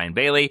fired at Ryan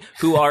Bailey,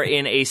 who are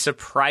in a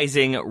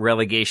surprising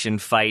relegation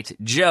fight?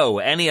 Joe,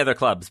 any other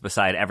clubs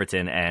beside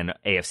Everton and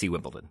AFC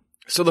Wimbledon?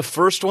 So the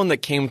first one that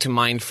came to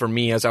mind for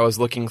me as I was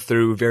looking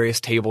through various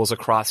tables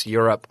across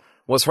Europe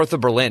was Hertha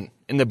Berlin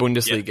in the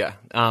Bundesliga.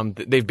 Yeah.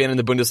 They've been in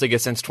the Bundesliga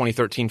since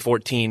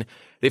 2013-14.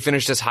 They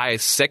finished as high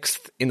as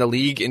 6th in the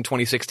league in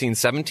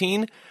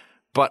 2016-17,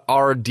 but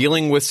are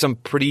dealing with some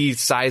pretty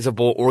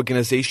sizable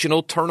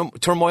organizational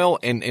turmoil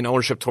and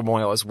ownership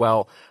turmoil as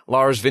well.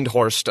 Lars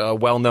Windhorst, a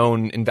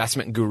well-known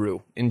investment guru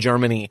in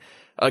Germany,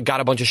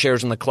 got a bunch of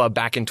shares in the club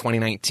back in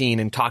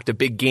 2019 and talked a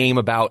big game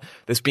about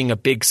this being a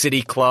big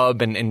city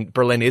club, and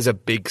Berlin is a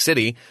big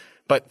city,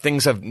 but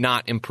things have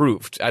not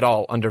improved at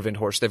all under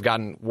Windhorst. They've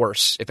gotten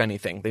worse, if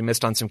anything. They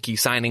missed on some key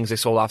signings, they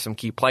sold off some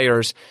key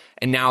players,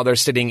 and now they're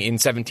sitting in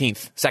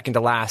 17th, second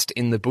to last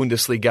in the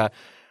Bundesliga.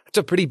 It's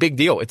a pretty big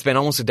deal. It's been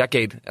almost a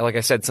decade, like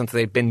I said, since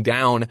they've been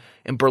down,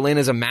 and Berlin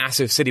is a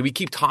massive city. We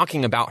keep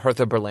talking about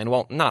Hertha Berlin.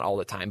 Well, not all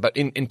the time, but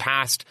in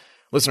past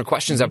listener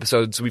questions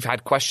episodes, we've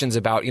had questions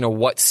about,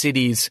 what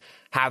cities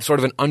have sort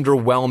of an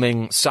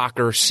underwhelming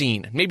soccer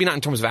scene. Maybe not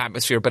in terms of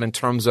atmosphere, but in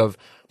terms of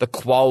the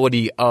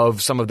quality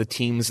of some of the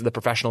teams, the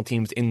professional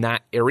teams in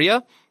that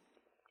area.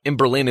 And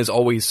Berlin is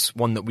always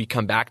one that we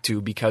come back to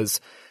because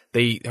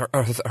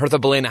Hertha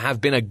Berlin have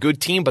been a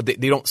good team, but they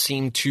don't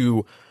seem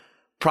to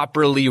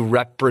properly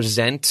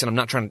represent, and I'm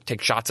not trying to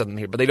take shots at them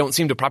here, but they don't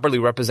seem to properly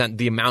represent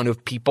the amount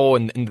of people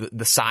and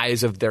the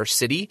size of their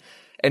city.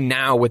 And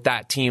now with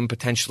that team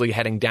potentially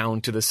heading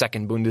down to the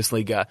second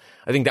Bundesliga,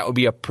 I think that would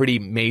be a pretty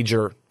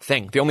major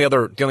thing. The only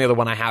other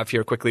one I have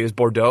here quickly is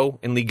Bordeaux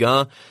in Ligue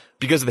 1.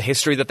 Because of the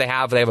history that they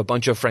have a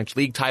bunch of French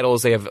league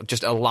titles. They have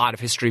just a lot of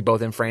history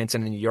both in France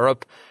and in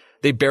Europe.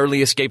 They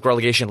barely escaped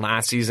relegation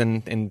last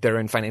season, and they're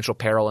in financial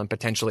peril and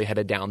potentially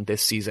headed down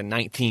this season,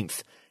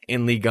 19th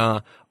in Ligue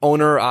 1.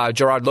 Owner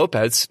Gerard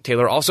Lopez,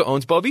 Taylor, also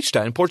owns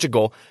Boavista in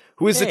Portugal,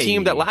 who is the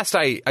team that last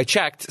I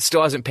checked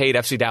still hasn't paid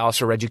FC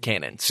Dallas or Reggie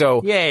Cannon.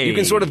 So you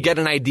can sort of get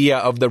an idea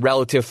of the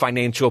relative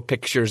financial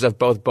pictures of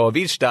both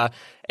Boavista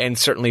and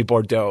certainly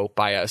Bordeaux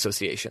by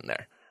association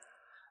there.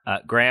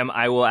 Graham,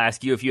 I will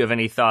ask you if you have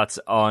any thoughts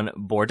on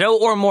Bordeaux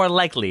or more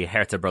likely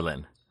Hertha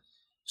Berlin.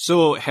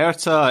 So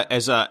Hertha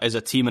is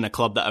a team and a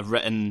club that I've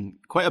written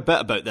quite a bit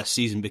about this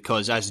season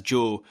because, as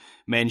Joe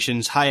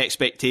mentions, high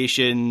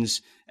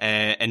expectations,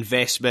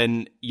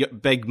 investment,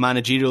 big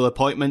managerial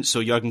appointments.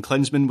 So Jurgen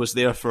Klinsmann was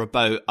there for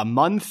about a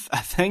month, I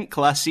think,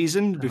 last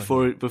season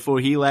before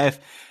he left.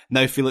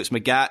 Now Felix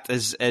Magath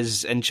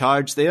is in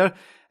charge there.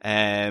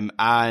 So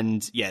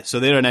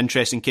they're an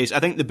interesting case. I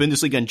think the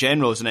Bundesliga in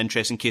general is an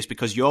interesting case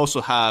because you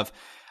also have,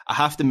 I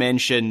have to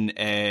mention,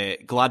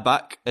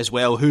 Gladbach as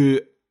well,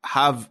 who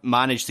have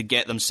managed to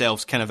get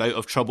themselves kind of out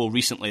of trouble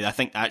recently. I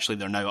think actually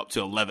they're now up to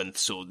 11th,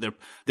 so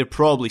they're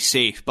probably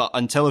safe. But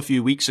until a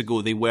few weeks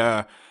ago, they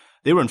were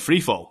in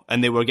freefall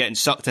and they were getting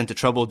sucked into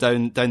trouble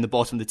down the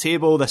bottom of the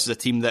table. This is a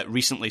team that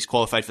recently has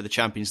qualified for the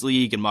Champions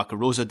League, and Marco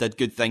Rose did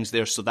good things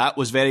there, so that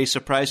was very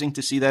surprising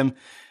to see them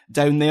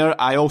down there.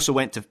 I also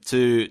went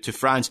to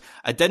France.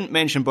 I didn't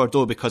mention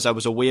Bordeaux because I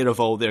was aware of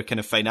all their kind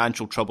of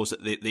financial troubles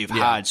that they've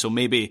had. So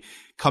maybe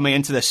coming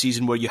into this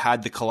season where you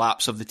had the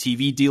collapse of the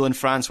TV deal in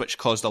France, which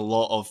caused a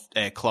lot of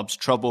clubs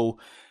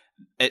trouble,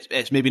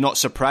 it's maybe not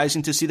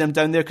surprising to see them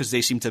down there because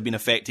they seem to have been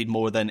affected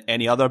more than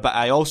any other. But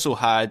I also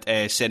had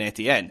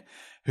Saint-Étienne,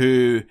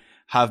 who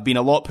have been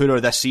a lot poorer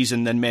this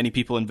season than many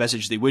people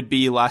envisaged they would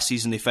be. Last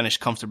season, they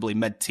finished comfortably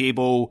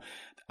mid-table.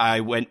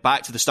 I went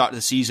back to the start of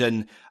the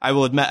season. I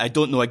will admit I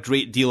don't know a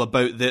great deal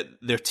about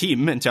their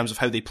team in terms of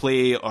how they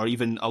play or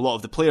even a lot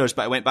of the players,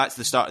 but I went back to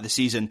the start of the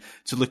season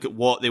to look at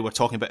what they were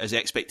talking about as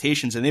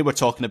expectations, and they were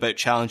talking about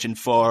challenging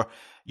for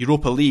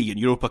Europa League and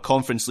Europa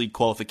Conference League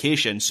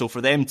qualification. So for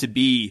them to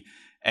be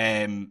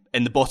in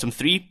the bottom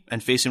three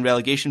and facing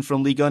relegation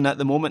from Ligue 1 at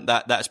the moment,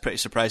 that's pretty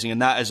surprising,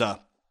 and that is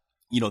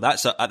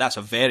that's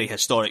a very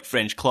historic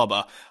French club,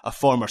 a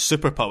former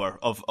superpower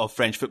of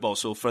French football.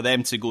 So for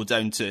them to go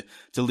down to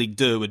Ligue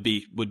 2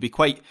 would be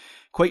quite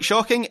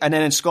shocking. And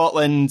then in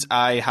Scotland,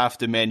 I have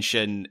to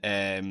mention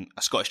a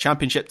Scottish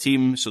Championship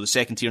team. So the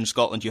second tier in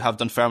Scotland, you have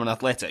Dunfermline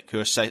Athletic,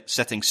 who are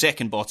sitting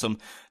second bottom.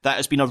 That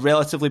has been a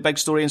relatively big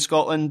story in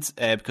Scotland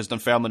because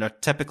Dunfermline are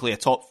typically a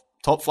top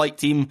flight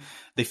team.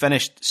 They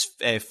finished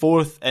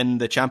fourth in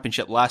the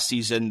Championship last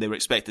season. They were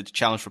expected to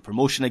challenge for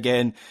promotion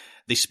again.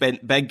 They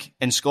spent big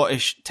in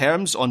Scottish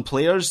terms on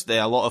players.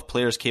 A lot of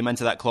players came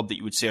into that club that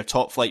you would say are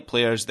top flight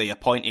players. They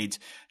appointed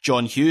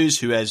John Hughes,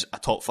 who is a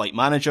top flight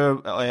manager,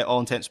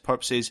 all intents and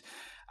purposes.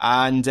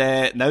 And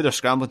now they're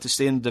scrambling to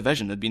stay in the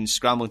division. They've been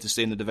scrambling to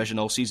stay in the division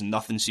all season.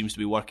 Nothing seems to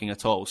be working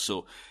at all.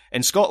 So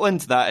in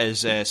Scotland, that is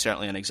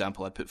certainly an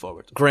example I'd put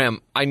forward.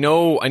 Graham, I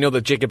know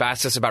that Jacob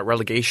asked us about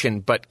relegation,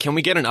 but can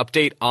we get an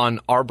update on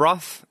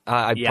Arbroath?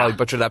 I'd probably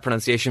butcher that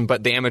pronunciation,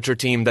 but the amateur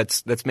team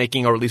that's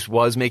making, or at least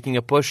was making,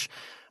 a push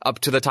up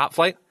to the top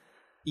flight?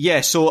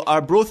 Yeah, so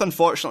Arbroath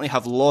unfortunately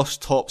have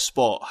lost top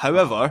spot.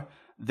 However,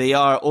 they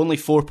are only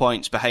 4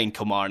 points behind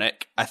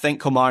Kilmarnock. I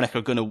think Kilmarnock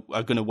are going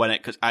to win it,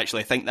 because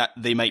actually I think that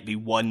they might be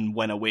one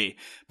win away.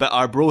 But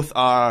Arbroath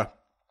are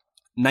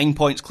 9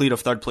 points clear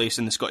of third place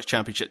in the Scottish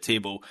Championship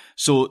table.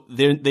 So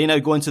they now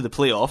go into the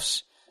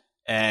playoffs.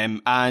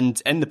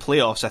 And in the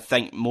playoffs, I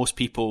think most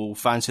people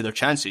fancy their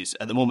chances.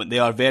 At the moment, they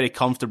are very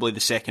comfortably the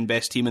second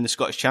best team in the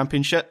Scottish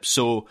Championship.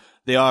 So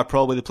they are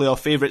probably the playoff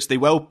favourites. They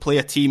will play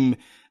a team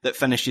that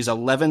finishes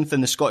 11th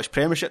in the Scottish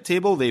Premiership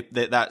table.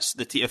 That's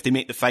the team. If they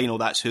make the final,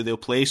 that's who they'll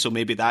play. So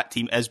maybe that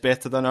team is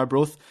better than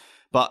Arbroath.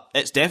 But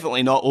it's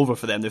definitely not over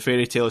for them. The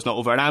fairy tale is not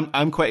over. And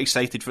I'm quite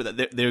excited for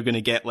that. They're going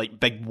to get like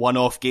big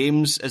one-off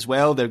games as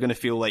well. They're going to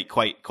feel like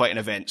quite an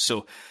event.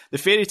 So the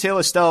fairy tale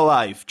is still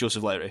alive,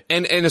 Joseph Lowry.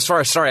 And as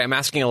far as, sorry, I'm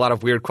asking a lot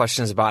of weird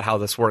questions about how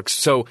this works.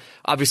 So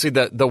obviously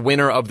the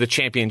winner of the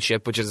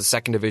championship, which is the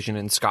second division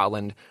in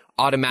Scotland,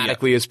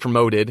 automatically is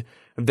promoted.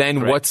 Then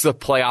Correct. What's the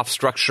playoff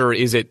structure?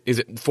 Is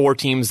it 4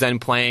 teams then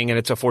playing, and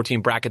it's a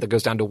 4-team bracket that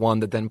goes down to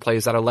 1 that then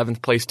plays that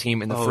 11th place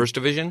team in the first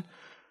division?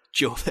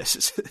 Joe,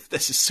 this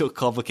is so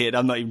complicated.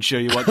 I'm not even sure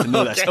you want to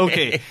know this.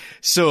 Okay.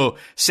 So,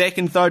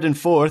 second, third, and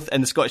fourth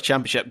in the Scottish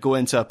Championship go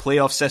into a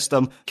playoff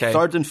system. Okay.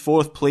 Third and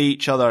fourth play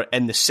each other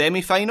in the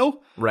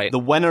semi-final. Right. The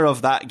winner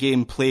of that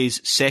game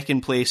plays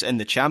second place in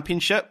the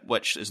Championship,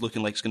 which is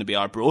looking like it's going to be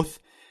Arbroath.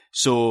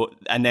 So,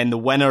 and then the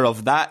winner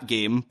of that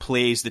game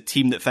plays the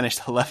team that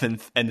finished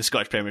 11th in the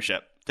Scottish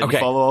Premiership. Did you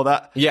follow all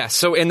that? Yeah.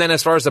 So, and then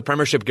as far as the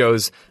Premiership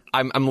goes,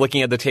 I'm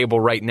looking at the table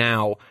right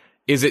now.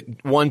 Is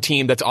it one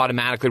team that's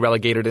automatically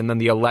relegated, and then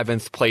the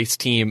 11th place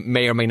team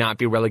may or may not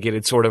be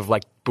relegated, sort of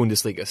like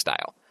Bundesliga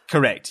style?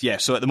 Correct, yeah.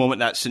 So at the moment,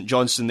 that's St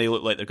Johnstone. They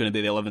look like they're going to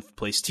be the 11th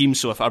place team.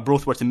 So if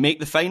Arbroath were to make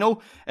the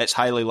final, it's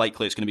highly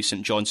likely it's going to be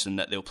St Johnstone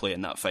that they'll play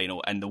in that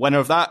final. And the winner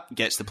of that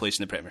gets the place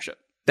in the Premiership.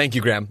 Thank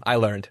you, Graham. I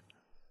learned.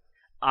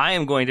 I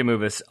am going to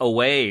move us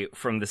away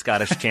from the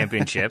Scottish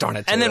Championship Darn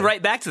it, and then Taylor.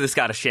 right back to the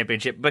Scottish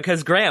Championship,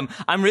 because Graham,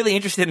 I'm really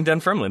interested in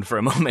Dunfermline for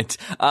a moment,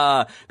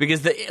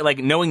 because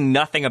knowing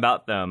nothing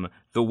about them,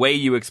 the way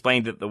you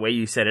explained it, the way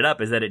you set it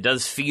up, is that it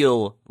does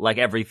feel like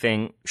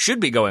everything should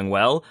be going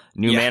well.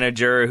 New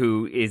manager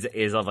who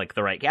is of like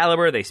the right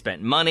caliber. They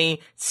spent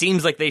money.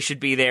 Seems like they should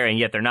be there, and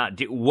yet they're not.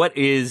 What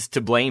is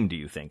to blame, do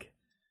you think?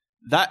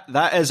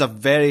 That is a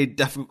very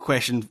difficult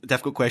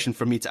question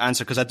for me to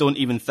answer, because I don't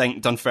even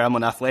think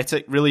Dunfermline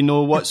Athletic really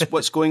know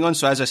what's going on.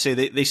 So as I say,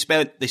 they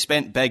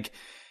spent big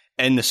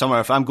in the summer.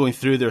 If I'm going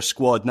through their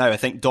squad now, I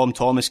think Dom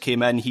Thomas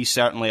came in. He's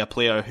certainly a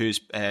player who's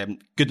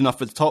good enough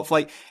for the top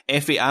flight.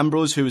 Effie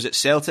Ambrose, who was at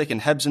Celtic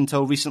and Hibs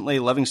until recently,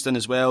 Livingston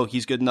as well,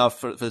 he's good enough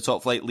for the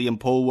top flight. Liam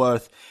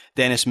Polworth,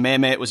 Dennis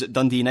Mehmet was at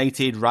Dundee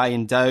United,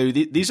 Ryan Dow.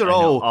 These are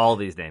all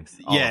these names.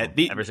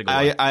 Every single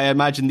one. I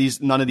imagine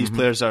none of these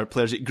players are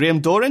players.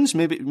 Graham Dorrans,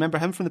 maybe remember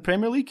him from the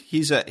Premier League?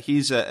 He's at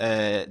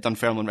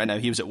Dunfermline right now.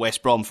 He was at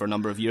West Brom for a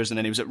number of years, and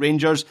then he was at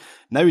Rangers.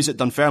 Now he's at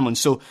Dunfermline.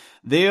 So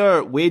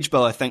their wage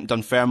bill, I think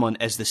Dunfermline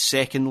is the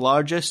second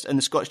largest in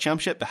the Scottish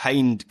Championship,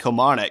 behind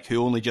Kilmarnock,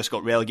 who only just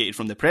got relegated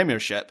from the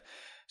Premiership.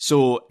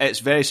 So it's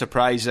very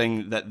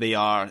surprising that they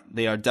are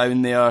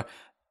down there.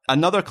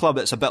 Another club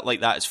that's a bit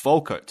like that is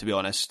Falkirk, to be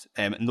honest,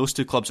 and those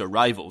two clubs are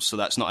rivals, so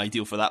that's not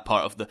ideal for that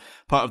part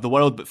of the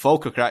world. But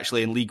Falkirk are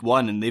actually in League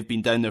One, and they've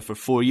been down there for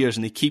 4 years,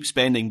 and they keep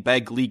spending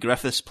big. Lee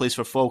Griffiths plays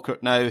for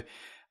Falkirk now,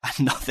 and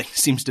nothing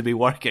seems to be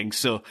working.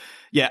 So,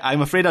 yeah,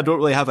 I'm afraid I don't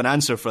really have an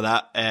answer for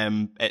that.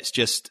 It's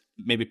just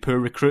maybe poor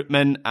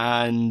recruitment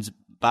and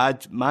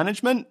bad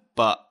management,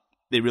 but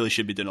they really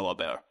should be doing a lot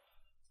better.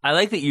 I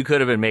like that you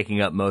could have been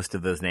making up most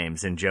of those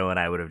names, and Joe and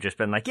I would have just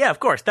been like, yeah, of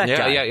course, that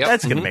guy. Yeah.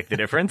 That's going to make the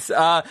difference.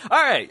 All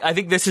right. I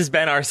think this has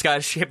been our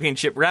Scottish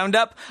Championship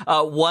roundup.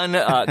 One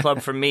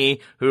club from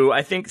me who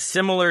I think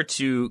similar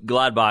to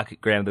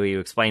Gladbach, Graham, the way you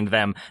explained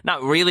them,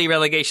 not really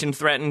relegation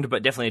threatened,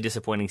 but definitely a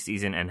disappointing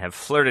season and have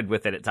flirted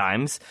with it at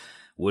times,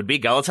 would be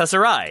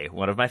Galatasaray,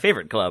 one of my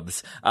favorite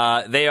clubs.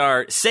 They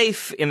are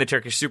safe in the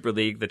Turkish Super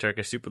League. The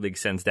Turkish Super League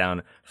sends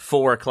down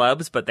 4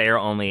 clubs, but they are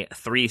only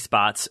 3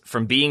 spots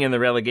from being in the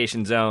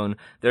relegation zone.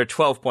 They're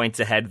 12 points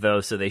ahead,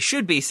 though, so they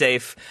should be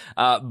safe.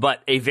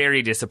 But a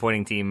very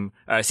disappointing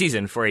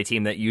season for a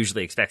team that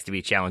usually expects to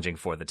be challenging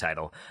for the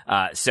title.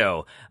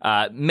 So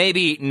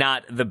maybe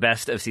not the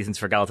best of seasons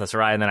for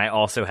Galatasaray. And then I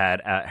also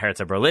had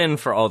Hertha Berlin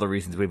for all the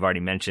reasons we've already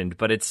mentioned.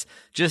 But it's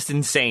just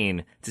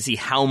insane to see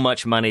how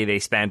much money they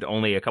spent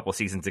only a couple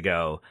seasons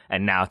ago,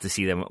 and now to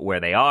see them where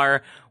they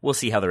are. We'll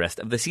see how the rest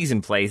of the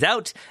season plays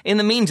out. In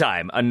the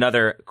meantime,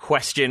 another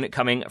question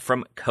coming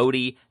from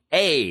Cody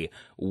A,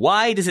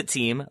 why does it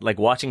seem like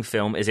watching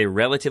film is a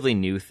relatively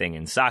new thing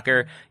in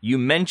soccer? You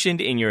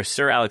mentioned in your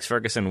Sir Alex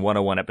Ferguson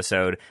 101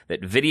 episode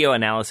that video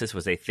analysis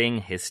was a thing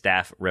his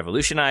staff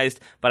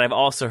revolutionized, but I've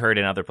also heard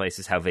in other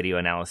places how video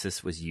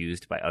analysis was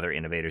used by other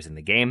innovators in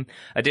the game.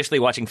 Additionally,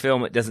 watching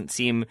film doesn't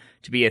seem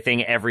to be a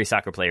thing every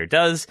soccer player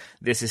does.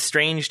 This is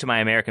strange to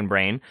my American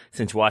brain,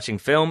 since watching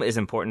film is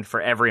important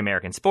for every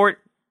American sport.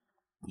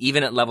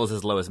 Even at levels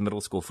as low as middle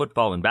school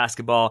football and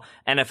basketball,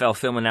 NFL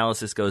film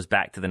analysis goes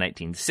back to the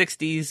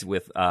 1960s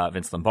with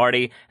Vince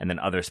Lombardi, and then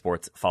other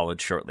sports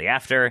followed shortly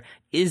after.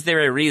 Is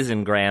there a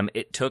reason, Graham,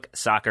 it took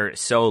soccer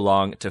so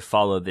long to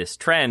follow this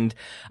trend?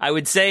 I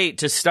would say,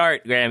 to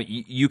start, Graham,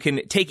 you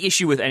can take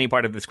issue with any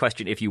part of this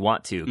question if you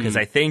want to, because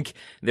I think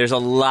there's a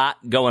lot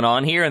going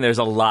on here, and there's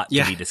a lot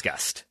to be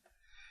discussed.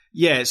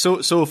 Yeah,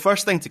 so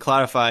first thing to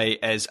clarify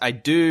is I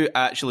do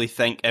actually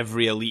think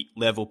every elite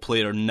level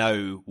player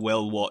now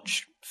will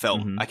watch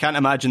film. I can't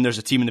imagine there's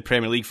a team in the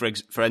Premier League,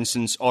 for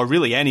instance, or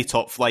really any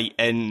top flight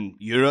in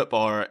Europe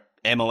or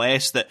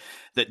MLS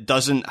that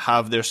doesn't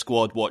have their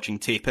squad watching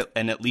tape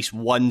in at least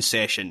one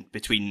session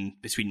between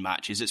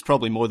matches. It's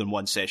probably more than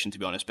one session, to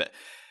be honest, but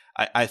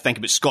I think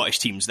about Scottish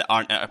teams that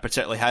aren't at a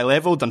particularly high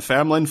level.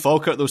 Dunfermline,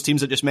 Falkirk, those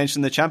teams I just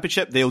mentioned in the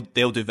Championship, they'll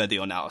do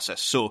video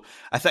analysis. So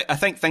I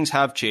think things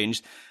have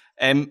changed.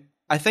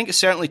 I think it's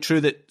certainly true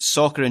that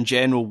soccer in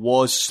general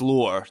was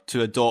slower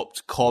to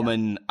adopt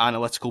common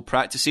analytical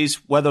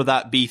practices, whether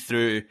that be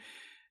through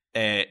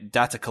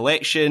data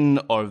collection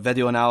or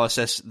video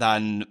analysis,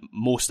 than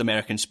most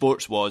American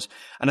sports was.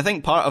 And I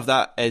think part of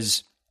that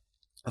is,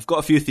 I've got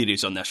a few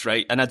theories on this,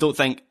 right? And I don't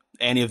think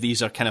any of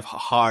these are kind of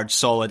hard,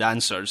 solid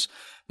answers.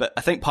 But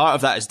I think part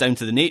of that is down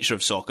to the nature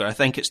of soccer. I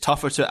think it's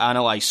tougher to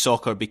analyse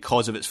soccer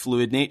because of its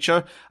fluid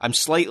nature. I'm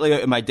slightly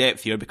out of my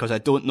depth here because I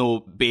don't know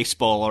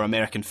baseball or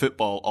American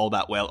football all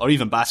that well, or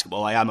even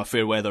basketball. I am a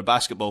fair weather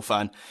basketball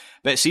fan.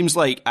 But it seems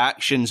like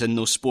actions in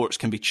those sports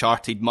can be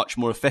charted much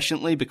more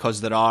efficiently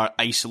because there are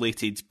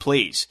isolated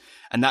plays.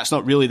 And that's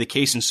not really the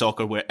case in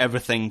soccer, where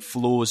everything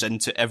flows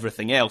into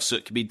everything else. So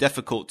it can be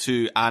difficult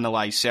to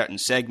analyse certain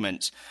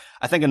segments.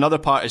 I think another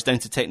part is down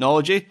to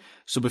technology.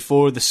 So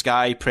before the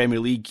Sky Premier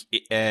League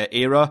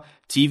era,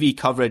 TV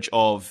coverage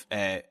of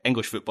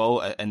English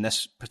football, in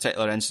this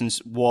particular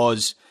instance,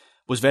 was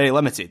very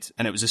limited,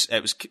 and it was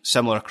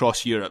similar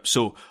across Europe.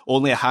 So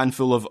only a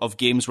handful of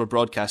games were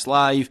broadcast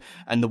live,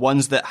 and the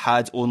ones that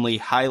had only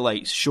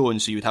highlights shown,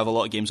 so you would have a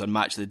lot of games on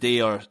Match of the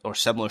Day or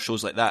similar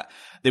shows like that,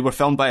 they were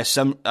filmed by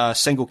a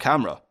single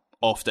camera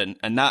often,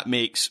 and that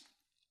makes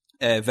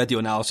video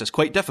analysis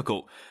quite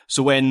difficult.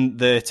 So when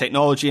the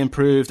technology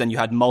improved and you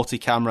had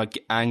multi-camera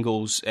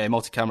angles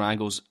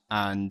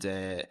and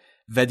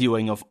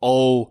videoing of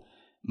all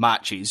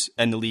matches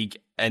in the league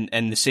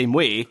in the same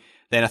way,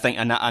 then I think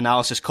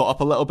analysis caught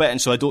up a little bit.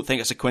 And so I don't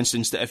think it's a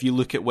coincidence that if you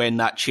look at when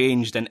that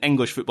changed in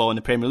English football in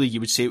the Premier League, you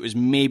would say it was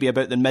maybe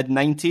about the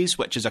mid-90s,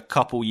 which is a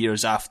couple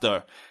years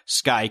after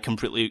Sky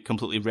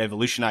completely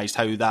revolutionised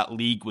how that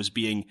league was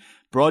being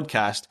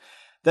broadcast.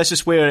 This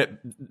is where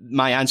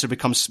my answer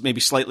becomes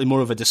maybe slightly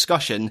more of a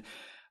discussion.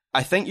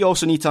 I think you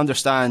also need to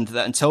understand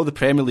that until the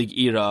Premier League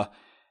era,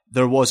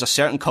 there was a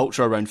certain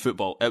culture around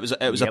football. It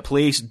was a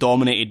place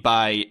dominated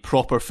by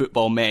proper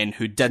football men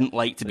who didn't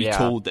like to be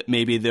told that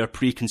maybe their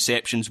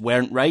preconceptions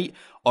weren't right,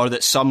 or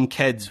that some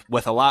kid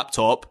with a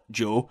laptop,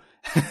 Joe,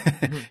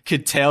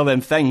 could tell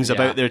them things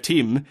about their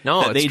team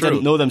that they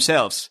didn't know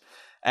themselves.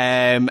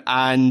 And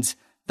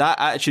that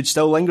attitude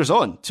still lingers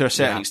on to a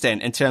certain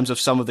extent in terms of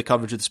some of the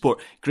coverage of the sport.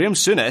 Graham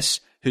Souness,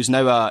 who's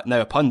now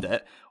a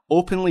pundit,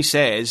 openly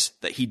says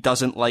that he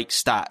doesn't like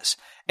stats.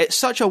 It's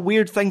such a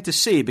weird thing to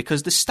say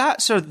because the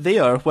stats are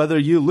there whether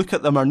you look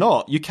at them or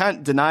not. You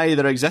can't deny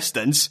their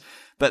existence,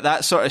 but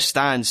that sort of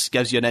stance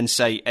gives you an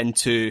insight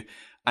into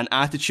an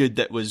attitude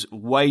that was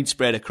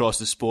widespread across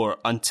the sport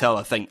until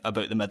I think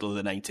about the middle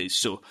of the 90s.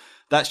 So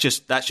that's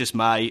just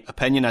my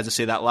opinion. As I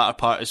say, that latter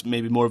part is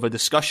maybe more of a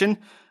discussion,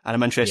 and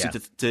I'm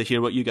interested to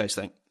hear what you guys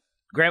think.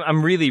 Graham,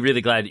 I'm really,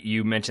 really glad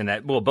you mentioned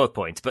that. Well, both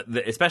points, but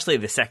especially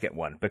the second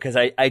one, because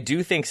I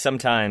do think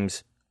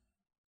sometimes,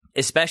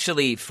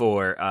 especially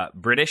for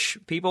British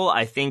people,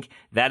 I think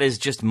that is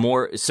just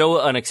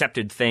so an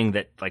accepted thing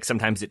that like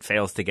sometimes it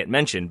fails to get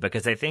mentioned,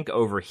 because I think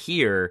over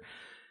here,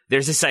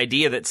 there's this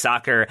idea that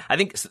soccer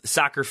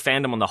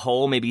fandom on the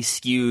whole maybe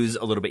skews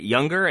a little bit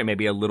younger and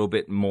maybe a little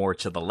bit more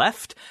to the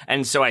left.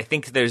 And so I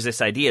think there's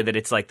this idea that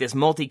it's like this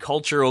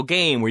multicultural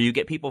game where you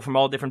get people from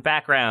all different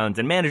backgrounds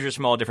and managers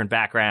from all different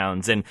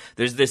backgrounds. And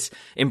there's this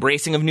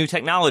embracing of new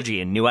technology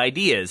and new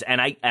ideas.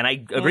 And I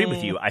agree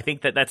with you. I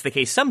think that that's the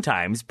case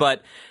sometimes,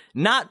 but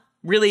not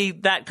really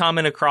that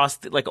common across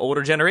like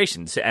older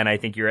generations. And I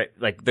think you're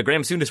like the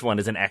Graham Souness one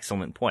is an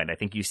excellent point. I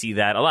think you see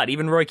that a lot.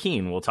 Even Roy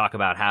Keane will talk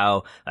about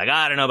how like,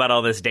 I don't know about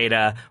all this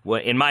data.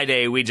 In my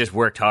day, we just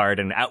worked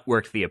hard and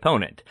outworked the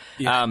opponent.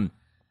 Yeah.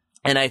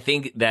 And I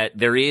think that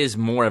there is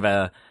more of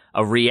a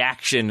a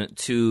reaction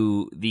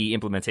to the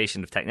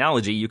implementation of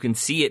technology. You can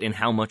see it in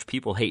how much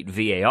people hate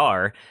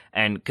VAR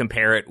and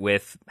compare it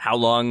with how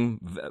long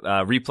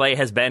replay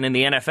has been in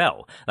the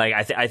NFL. Like,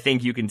 I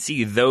think you can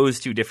see those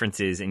two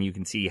differences, and you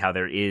can see how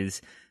there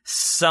is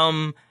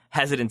some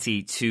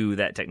hesitancy to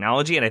that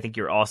technology. And I think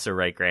you're also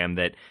right, Graham,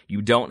 that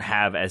you don't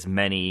have as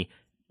many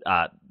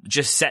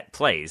just set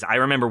plays. I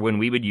remember when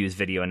we would use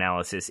video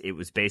analysis, it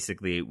was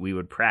basically we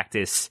would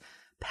practice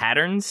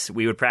patterns.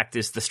 We would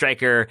practice the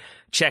striker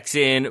checks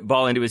in,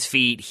 ball into his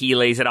feet, he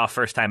lays it off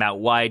first time out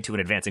wide to an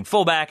advancing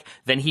fullback,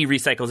 then he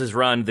recycles his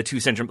run, the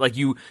two center, like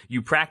you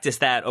practice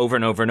that over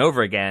and over and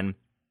over again.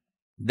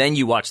 Then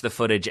you watch the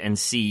footage and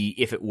see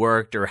if it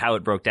worked or how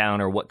it broke down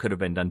or what could have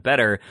been done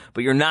better,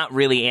 but you're not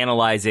really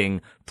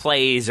analyzing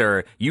plays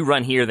or you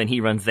run here, then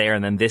he runs there,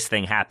 and then this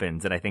thing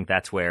happens. And I think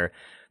that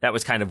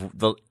was kind of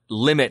the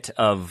limit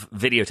of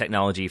video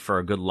technology for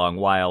a good long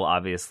while.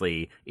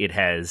 Obviously, it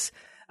has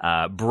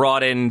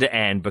broadened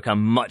and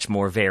become much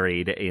more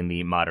varied in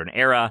the modern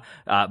era.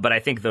 But I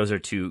think those are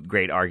two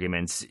great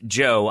arguments.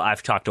 Joe,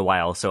 I've talked a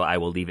while, so I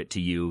will leave it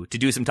to you to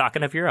do some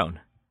talking of your own.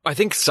 I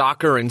think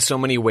soccer in so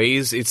many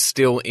ways is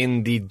still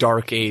in the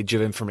dark age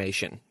of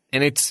information.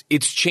 And it's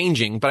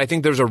changing, but I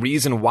think there's a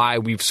reason why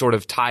we've sort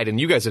of tied, and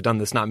you guys have done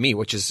this, not me,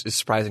 which is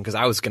surprising because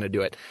I was going to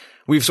do it.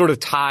 We've sort of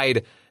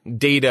tied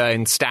data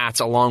and stats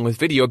along with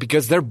video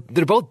because they're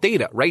both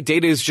data, right?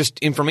 Data is just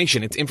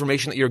information. It's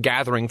information that you're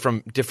gathering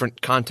from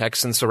different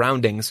contexts and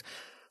surroundings.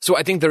 So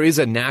I think there is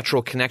a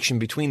natural connection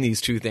between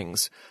these two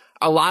things.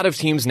 A lot of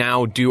teams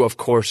now do, of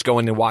course, go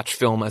in and watch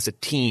film as a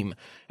team,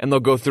 and they'll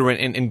go through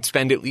and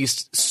spend at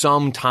least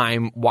some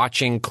time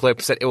watching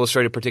clips that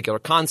illustrate a particular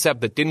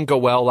concept that didn't go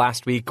well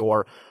last week,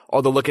 or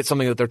they'll look at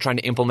something that they're trying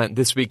to implement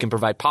this week and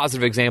provide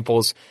positive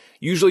examples.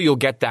 Usually you'll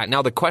get that.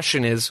 Now the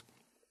question is,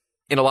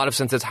 in a lot of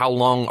senses, how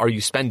long are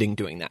you spending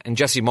doing that? And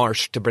Jesse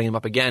Marsch, to bring him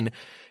up again,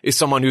 is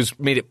someone who's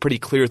made it pretty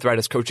clear throughout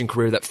his coaching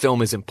career that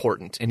film is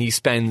important. And he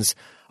spends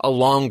a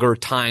longer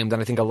time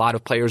than I think a lot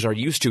of players are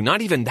used to.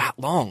 Not even that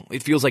long.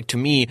 It feels like to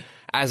me,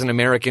 as an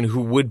American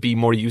who would be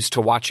more used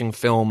to watching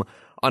film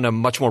on a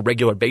much more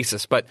regular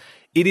basis. But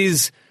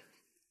it's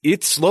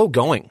slow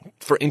going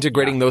for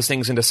integrating those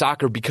things into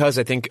soccer because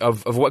I think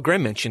of what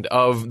Graham mentioned,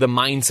 of the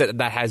mindset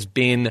that has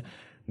been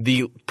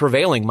the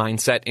prevailing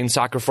mindset in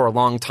soccer for a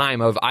long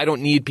time of I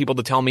don't need people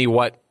to tell me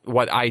what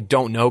I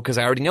don't know because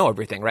I already know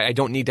everything, right? I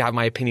don't need to have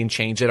my opinion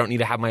changed. I don't need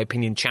to have my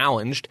opinion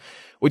challenged,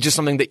 which is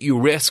something that you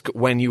risk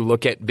when you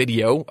look at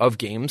video of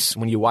games,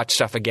 when you watch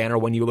stuff again, or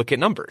when you look at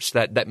numbers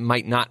that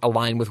might not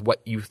align with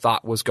what you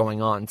thought was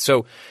going on.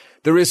 So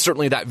there is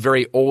certainly that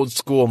very old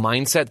school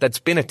mindset that's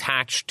been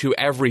attached to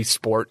every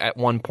sport at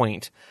one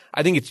point.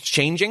 I think it's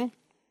changing,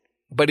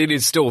 but it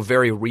is still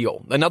very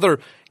real. Another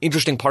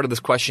interesting part of this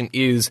question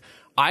is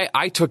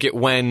I took it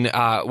when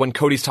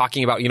Cody's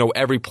talking about,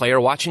 every player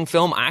watching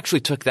film. I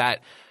actually took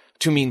that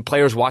to mean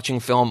players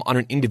watching film on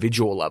an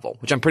individual level,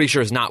 which I'm pretty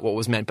sure is not what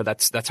was meant, but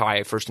that's how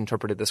I first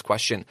interpreted this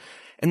question.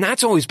 And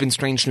that's always been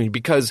strange to me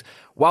because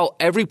while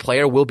every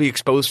player will be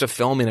exposed to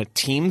film in a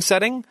team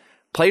setting,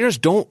 players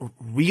don't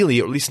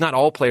really, or at least not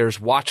all players,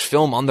 watch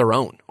film on their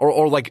own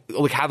or like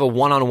have a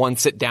one-on-one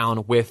sit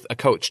down with a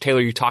coach.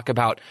 Taylor, you talk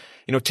about,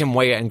 Tim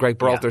Weah and Greg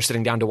Berhalter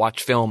sitting down to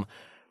watch film.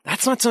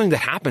 That's not something that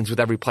happens with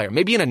every player.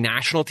 Maybe in a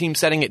national team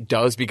setting it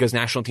does because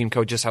national team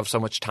coaches have so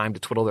much time to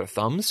twiddle their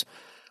thumbs.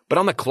 But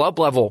on the club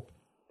level,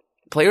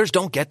 players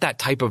don't get that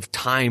type of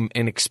time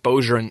and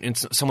exposure and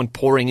someone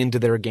pouring into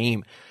their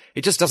game.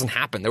 It just doesn't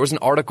happen. There was an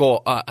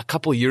article a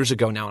couple of years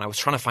ago now, and I was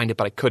trying to find it,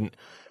 but I couldn't.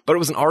 But it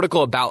was an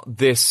article about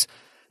this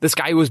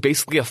guy who was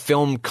basically a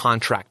film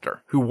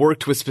contractor who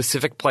worked with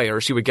specific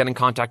players. He would get in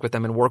contact with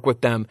them and work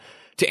with them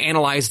to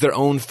analyze their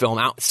own film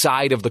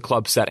outside of the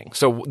club setting.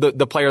 So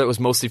the player that was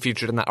mostly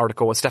featured in that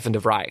article was Stefan de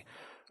Vrij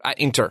at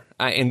Inter.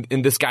 And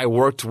this guy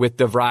worked with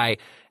de Vrij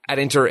at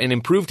Inter and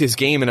improved his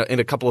game in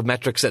a couple of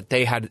metrics that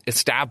they had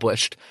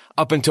established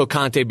up until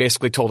Conte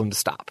basically told him to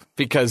stop.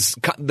 Because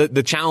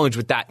the challenge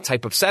with that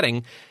type of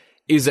setting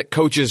is that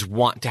coaches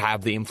want to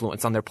have the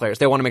influence on their players.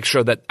 They want to make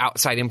sure that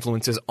outside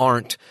influences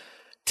aren't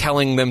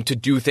telling them to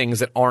do things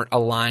that aren't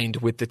aligned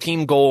with the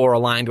team goal or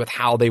aligned with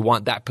how they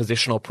want that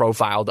positional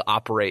profile to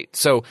operate.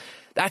 So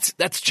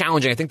that's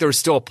challenging. I think there's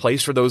still a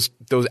place for those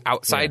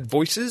outside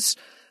voices,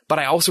 but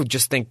I also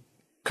just think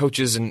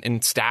coaches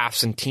and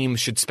staffs and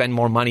teams should spend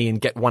more money and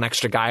get one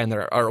extra guy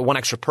or one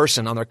extra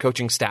person on their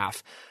coaching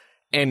staff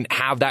and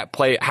have that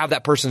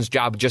person's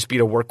job just be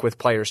to work with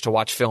players to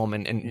watch film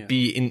and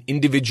be an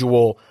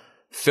individual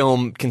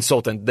film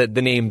consultant. The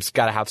name's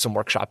got to have some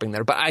workshopping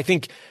there. But I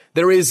think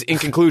there is, in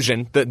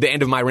conclusion, the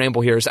end of my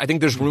ramble here is I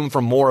think there's room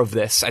for more of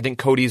this. I think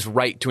Cody's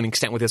right to an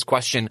extent with his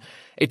question.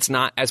 It's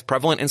not as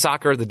prevalent in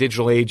soccer. The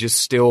digital age is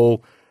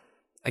still,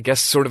 I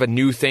guess, sort of a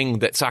new thing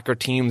that soccer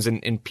teams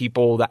and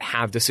people that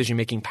have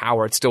decision-making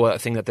power, it's still a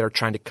thing that they're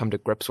trying to come to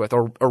grips with,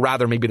 or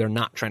rather maybe they're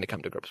not trying to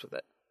come to grips with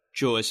it.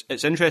 Joe,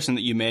 it's interesting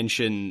that you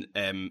mention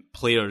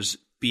players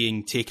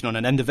being taken on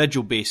an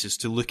individual basis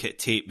to look at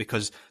tape,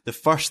 because the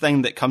first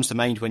thing that comes to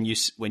mind when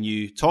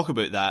you talk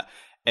about that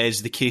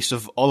is the case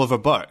of Oliver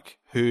Burke,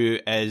 who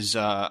is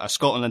a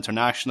Scotland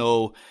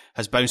international,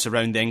 has bounced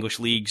around the English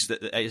leagues,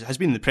 that has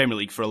been in the Premier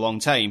League for a long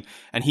time,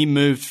 and he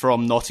moved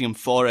from Nottingham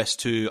Forest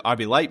to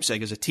RB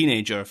Leipzig as a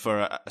teenager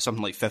for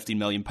something like £15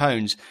 million,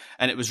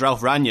 and it was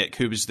Ralf Rangnick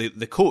who was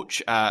the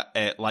coach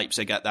at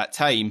Leipzig at that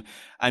time,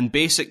 and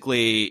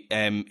basically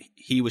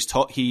he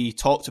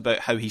talked about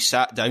how he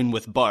sat down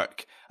with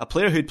Burke, a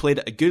player who'd played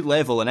at a good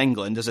level in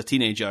England as a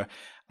teenager,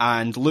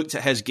 and looked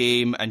at his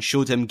game and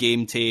showed him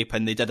game tape,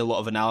 and they did a lot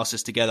of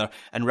analysis together.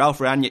 And Ralf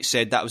Rangnick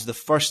said that was the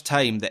first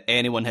time that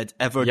anyone had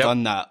ever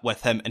done that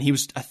with him. And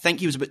I think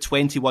he was about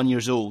 21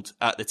 years old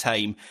at the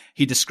time.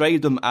 He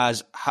described him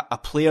as a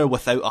player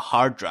without a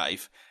hard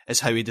drive, is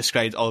how he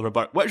described Oliver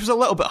Burke, which was a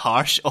little bit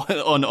harsh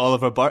on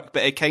Oliver Burke,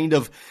 but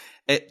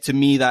to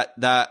me,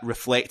 that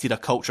reflected a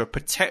culture,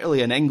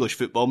 particularly in English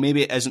football.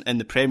 Maybe it isn't in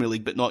the Premier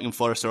League, but Nottingham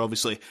Forest are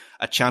obviously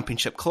a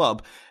championship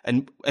club.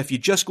 And if you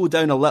just go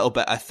down a little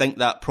bit, I think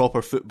that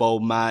proper football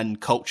man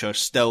culture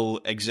still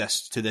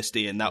exists to this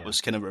day. And that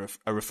was kind of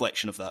a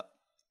reflection of that.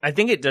 I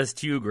think it does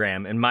too,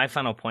 Graham. And my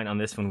final point on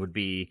this one would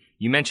be,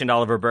 you mentioned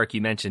Oliver Burke,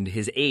 you mentioned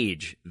his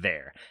age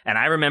there. And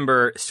I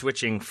remember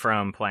switching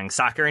from playing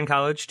soccer in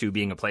college to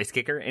being a place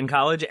kicker in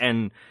college.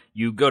 And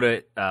you go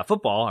to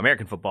football,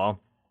 American football,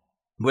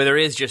 where there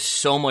is just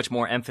so much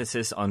more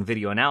emphasis on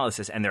video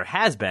analysis, and there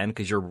has been,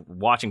 because you're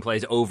watching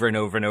plays over and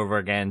over and over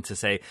again to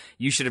say,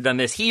 you should have done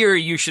this here,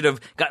 you should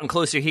have gotten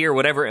closer here,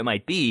 whatever it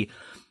might be.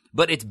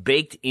 But it's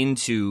baked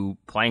into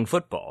playing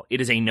football. It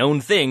is a known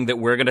thing that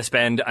we're going to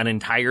spend an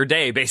entire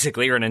day,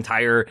 basically, or an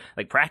entire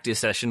practice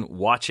session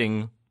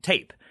watching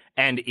tape.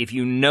 And if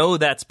you know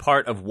that's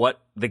part of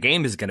what the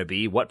game is going to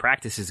be, what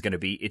practice is going to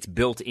be, it's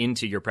built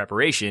into your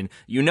preparation.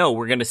 You know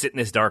we're going to sit in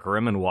this dark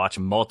room and watch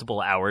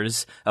multiple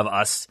hours of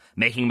us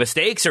making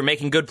mistakes or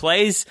making good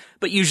plays,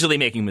 but usually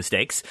making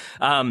mistakes.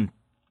 And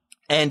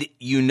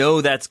you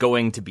know that's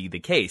going to be the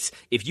case.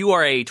 If you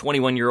are a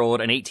 21-year-old,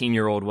 an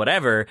 18-year-old,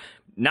 whatever,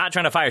 not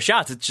trying to fire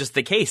shots, it's just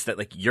the case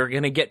that you're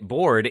going to get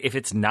bored if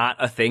it's not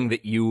a thing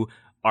that you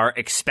are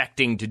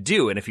expecting to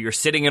do. And if you're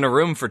sitting in a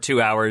room for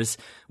 2 hours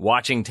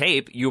watching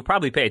tape, you'll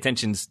probably pay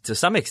attention to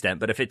some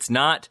extent. But if it's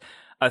not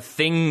a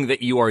thing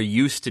that you are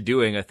used to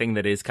doing, a thing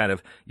that is kind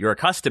of you're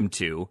accustomed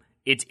to,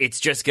 it's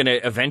just going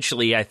to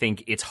eventually, I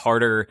think it's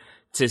harder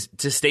to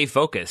stay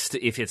focused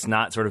if it's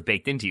not sort of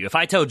baked into you. If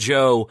I tell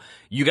Joe,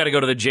 you got to go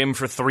to the gym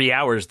for 3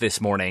 hours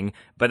this morning,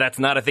 but that's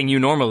not a thing you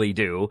normally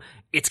do,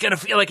 it's going to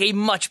feel like a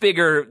much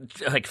bigger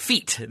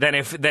feat than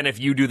if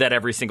you do that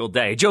every single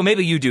day. Joe,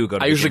 maybe you do go to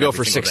the gym. I usually go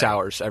for 6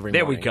 hours every morning.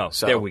 There we go.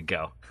 So. There we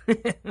go.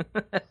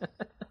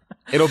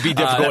 It'll be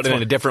difficult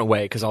in a different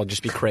way because I'll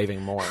just be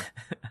craving more.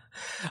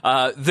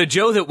 The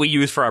Joe that we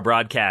use for our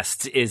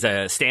broadcasts is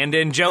a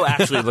stand-in. Joe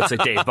actually looks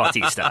like Dave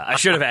Bautista. I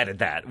should have added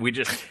that.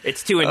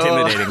 It's too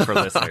intimidating for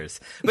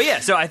listeners. But yeah,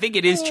 so I think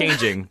it is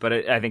changing, but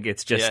I think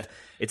it's just,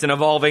 it's an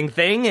evolving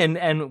thing,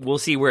 and we'll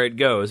see where it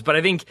goes. But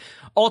I think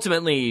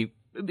ultimately,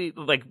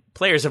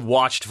 players have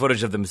watched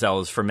footage of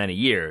themselves for many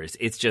years.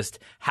 It's just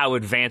how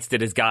advanced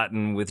it has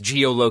gotten with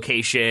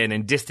geolocation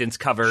and distance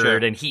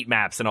covered and heat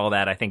maps and all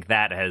that. I think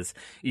that has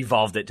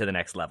evolved it to the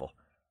next level.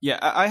 Yeah,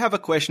 I have a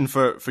question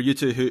for you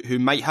two who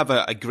might have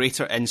a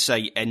greater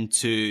insight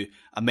into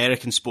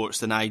American sports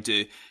than I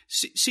do.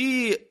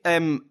 See,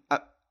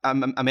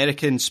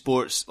 American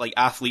sports, like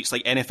athletes,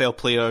 like NFL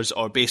players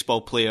or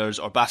baseball players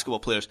or basketball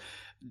players,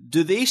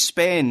 do they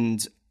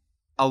spend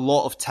a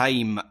lot of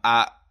time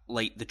at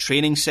the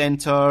training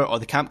center or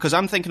the camp? Because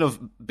I'm thinking of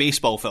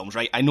baseball films,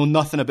 right? I know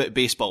nothing about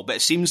baseball, but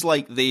it seems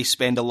like they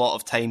spend a lot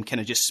of time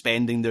kind of just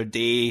spending their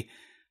day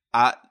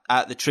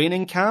at the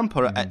training camp,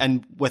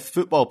 and with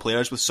football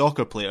players, with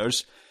soccer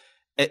players,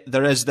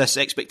 there is this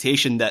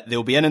expectation that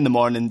they'll be in the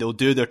morning, they'll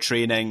do their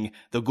training,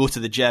 they'll go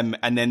to the gym,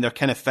 and then they're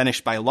kind of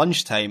finished by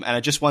lunchtime. And I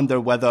just wonder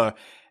whether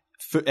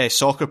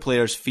soccer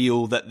players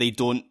feel that they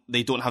don't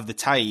have the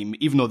time,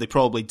 even though they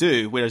probably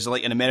do. Whereas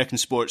in American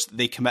sports,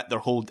 they commit their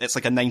whole, it's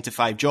like a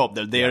 9-to-5 job.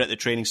 They're there at the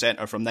training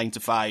center from 9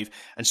 to 5.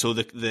 And so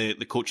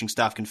the coaching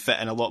staff can fit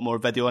in a lot more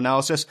video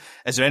analysis.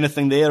 Is there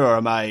anything there, or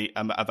have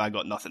I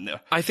got nothing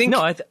there? I think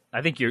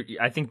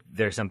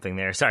there's something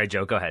there. Sorry,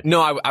 Joe, go ahead.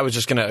 No, I was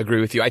just going to agree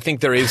with you. I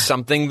think there is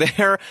something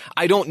there.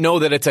 I don't know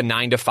that it's a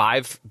 9 to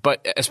 5,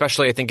 but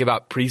especially I think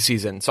about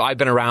preseason. So I've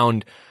been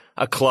around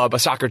a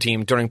soccer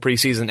team during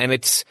preseason, and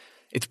it's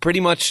pretty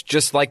much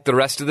just like the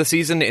rest of the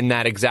season in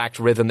that exact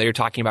rhythm that you're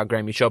talking about,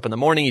 Graham. You show up in the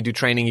morning, you do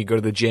training, you go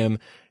to the gym,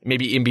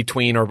 maybe in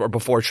between or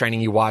before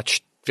training, you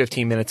watch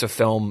 15 minutes of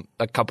film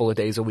a couple of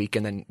days a week,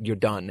 and then you're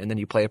done. And then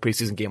you play a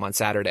preseason game on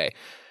Saturday.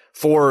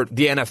 For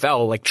the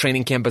NFL,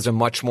 training camp is a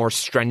much more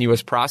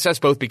strenuous process,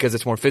 both because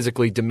it's more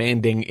physically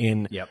demanding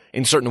in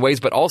certain ways,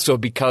 but also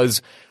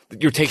because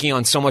you're taking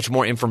on so much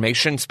more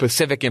information,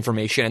 specific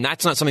information. And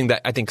that's not something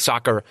that I think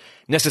soccer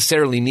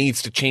necessarily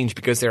needs to change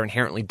because they're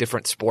inherently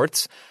different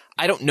sports.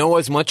 I don't know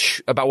as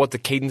much about what the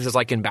cadence is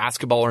like in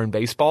basketball or in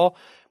baseball,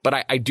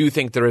 but I do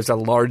think there is a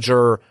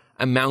larger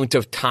amount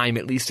of time,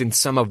 at least in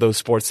some of those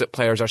sports, that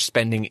players are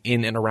spending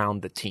in and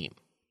around the team.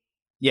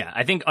 Yeah,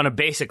 I think on a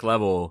basic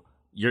level,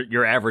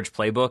 your average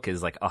playbook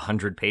is like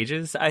 100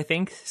 pages, I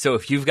think. So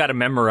if you've got to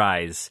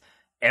memorize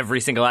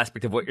every single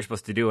aspect of what you're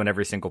supposed to do in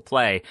every single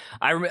play.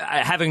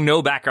 Having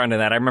no background in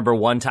that, I remember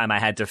one time I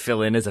had to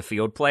fill in as a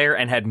field player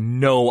and had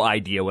no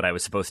idea what I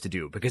was supposed to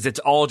do because it's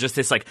all just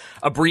this like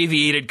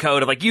abbreviated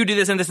code of like, you do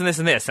this and this and this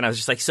and this. And I was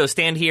just like, so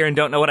stand here and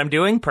don't know what I'm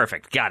doing?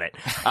 Perfect. Got it.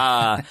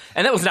 And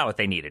that was not what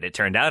they needed, it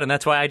turned out. And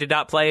that's why I did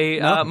not play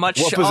much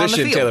What on the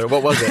position, field. Taylor?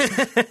 What was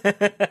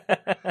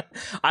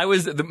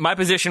it? My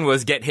position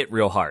was get hit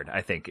real hard,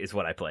 I think, is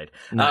what I played.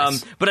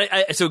 Nice.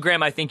 So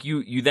Graham, I think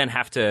you then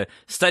have to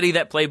study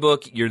that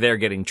playbook. You're there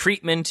getting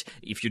treatment.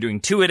 If you're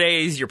doing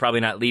 2-a-days, you're probably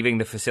not leaving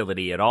the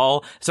facility at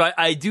all. So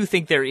I do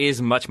think there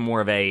is much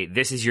more of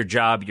this is your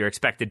job. You're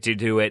expected to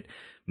do it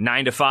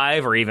 9 to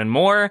 5 or even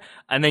more.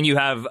 And then you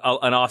have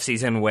an off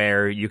season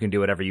where you can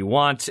do whatever you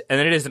want. And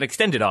then it is an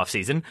extended off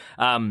season.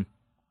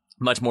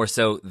 Much more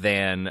so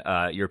than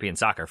European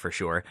soccer, for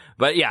sure.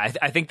 But yeah,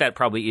 I think that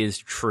probably is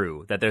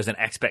true, that there's an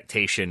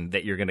expectation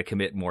that you're going to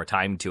commit more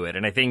time to it.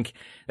 And I think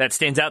that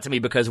stands out to me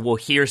because we'll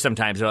hear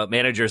sometimes about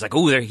managers like,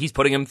 oh, he's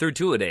putting them through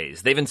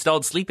 2-a-days. They've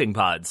installed sleeping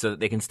pods so that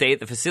they can stay at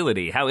the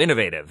facility. How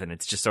innovative. And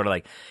it's just sort of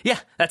like, yeah,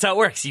 that's how it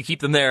works. You keep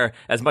them there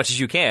as much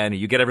as you can.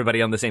 You get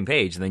everybody on the same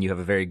page, and then you have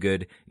a very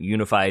good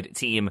unified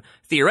team,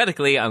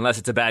 theoretically, unless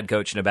it's a bad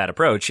coach and a bad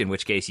approach, in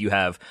which case you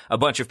have a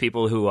bunch of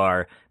people who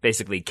are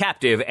basically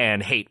captive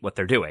and hate what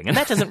they're doing. And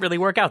that doesn't really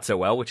work out so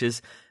well, which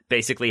is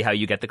basically how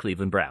you get the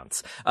Cleveland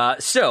Browns.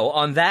 So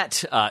on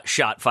that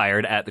shot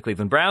fired at the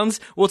Cleveland Browns,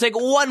 we'll take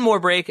one more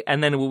break,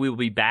 and then we will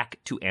be back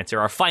to answer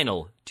our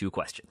final 2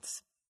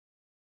 questions.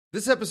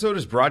 This episode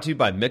is brought to you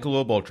by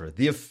Michelob Ultra,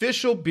 the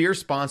official beer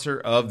sponsor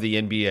of the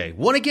NBA.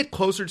 Want to get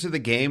closer to the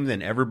game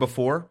than ever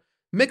before?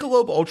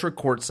 Michelob Ultra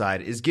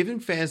Courtside is giving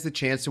fans the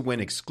chance to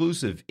win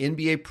exclusive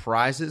NBA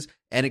prizes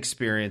and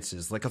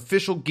experiences like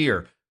official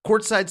gear,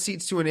 courtside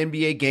seats to an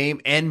NBA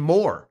game, and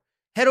more.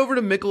 Head over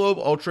to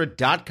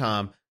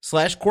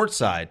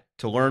MichelobUltra.com/courtside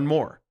to learn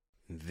more.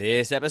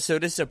 This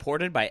episode is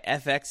supported by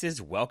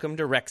FX's Welcome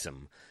to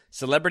Wrexham.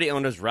 Celebrity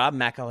owners Rob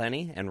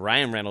McElhenney and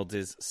Ryan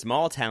Reynolds'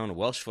 small-town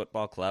Welsh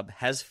football club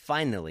has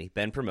finally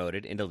been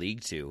promoted into League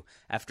Two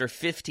after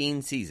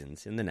 15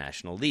 seasons in the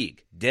National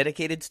League.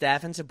 Dedicated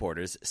staff and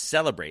supporters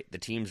celebrate the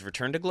team's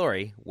return to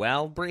glory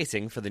while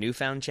bracing for the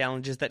newfound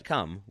challenges that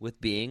come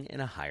with being in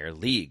a higher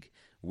league.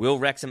 Will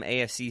Wrexham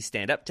AFC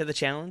stand up to the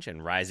challenge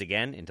and rise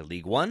again into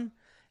League One?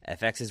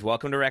 FX's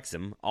Welcome to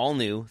Wrexham, all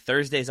new,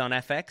 Thursdays on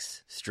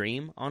FX,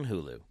 stream on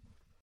Hulu.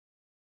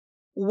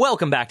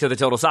 Welcome back to the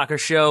Total Soccer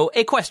Show.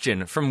 A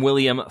question from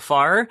William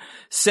Farr.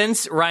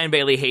 Since Ryan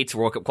Bailey hates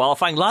World Cup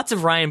qualifying, lots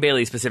of Ryan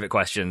Bailey specific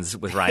questions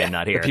with Ryan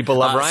not here. People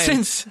love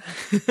Ryan.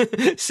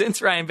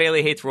 Since Ryan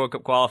Bailey hates World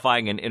Cup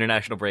qualifying and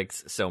international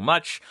breaks so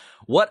much,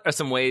 what are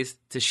some ways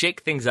to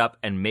shake things up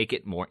and make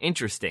it more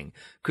interesting?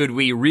 Could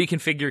we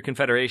reconfigure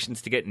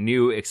confederations to get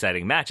new,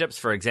 exciting matchups?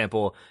 For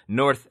example,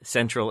 North,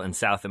 Central, and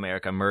South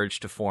America merge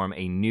to form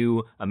a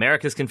new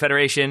Americas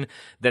Confederation.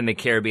 Then the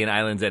Caribbean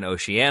islands and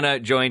Oceania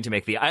join to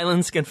make the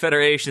Islands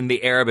Confederation.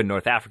 The Arab and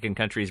North African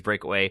countries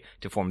break away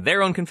to form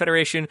their own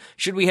confederation.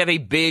 Should we have a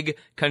big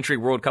country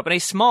World Cup and a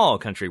small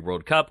country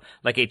World Cup,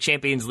 like a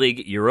Champions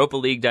League, Europa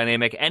League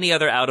dynamic? Any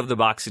other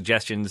out-of-the-box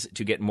suggestions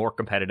to get more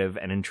competitive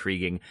and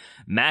intriguing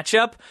matchup?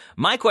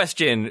 My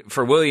question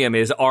for William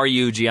is, are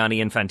you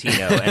Gianni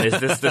Infantino? And is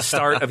this the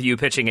start of you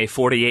pitching a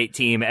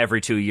 48-team every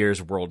 2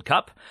 years World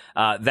Cup?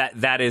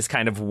 That is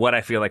kind of what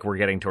I feel like we're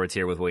getting towards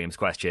here with William's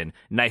question.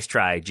 Nice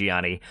try,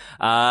 Gianni.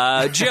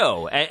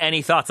 Joe,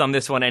 any thoughts on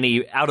this one?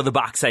 Any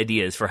out-of-the-box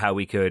ideas for how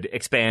we could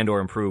expand or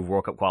improve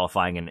World Cup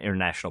qualifying and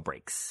international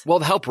breaks? Well,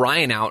 to help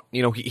Ryan out,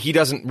 he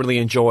doesn't really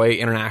enjoy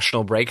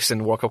international breaks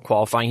and World Cup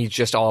qualifying. He's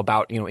just all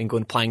about,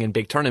 England playing in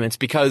big tournaments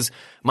because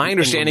my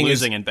understanding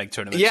is losing in big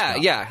tournaments.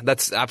 Yeah,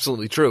 that's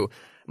absolutely true.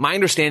 My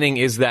understanding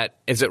is that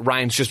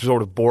Ryan's just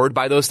sort of bored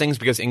by those things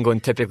because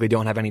England typically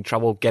don't have any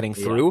trouble getting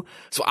through.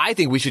 So I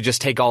think we should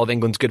just take all of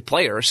England's good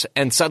players,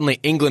 and suddenly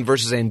England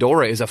versus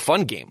Andorra is a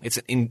fun game. It's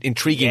an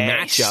intriguing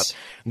matchup.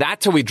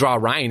 That's how we draw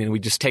Ryan, and we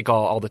just take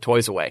all the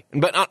toys away.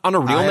 But on a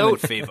real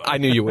note, I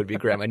knew you would be,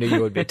 Graham. I knew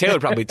you would be. Taylor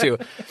probably too.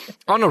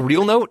 On a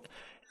real note,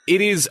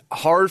 it is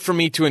hard for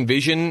me to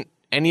envision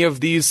any of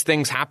these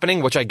things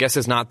happening, which I guess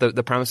is not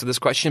the premise of this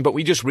question, but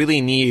we just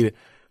really need,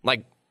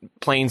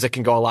 planes that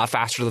can go a lot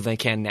faster than they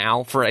can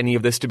now for any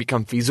of this to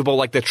become feasible.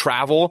 Like the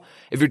travel,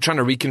 if you're trying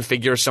to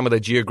reconfigure some of the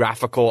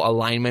geographical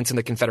alignments in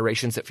the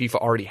confederations that FIFA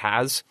already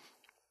has,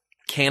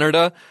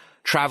 Canada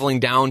traveling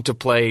down to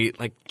play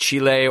like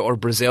Chile or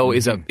Brazil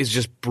is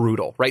just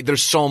brutal, right?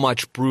 There's so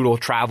much brutal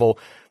travel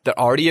that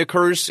already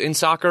occurs in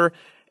soccer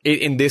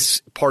in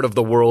this part of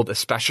the world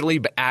especially,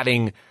 but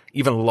adding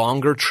even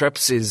longer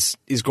trips is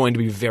going to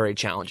be very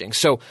challenging.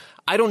 So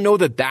I don't know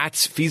that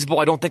that's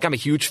feasible. I don't think I'm a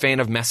huge fan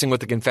of messing with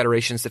the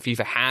confederations that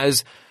FIFA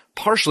has,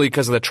 partially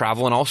because of the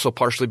travel and also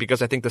partially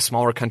because I think the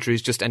smaller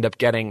countries just end up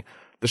getting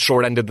the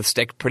short end of the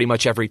stick pretty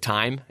much every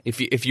time.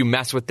 If you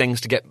mess with things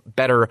to get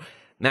better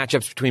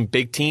matchups between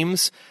big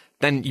teams,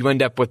 then you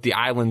end up with the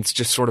islands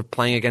just sort of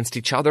playing against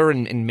each other,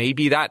 and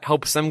maybe that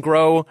helps them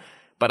grow.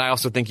 but I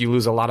also think you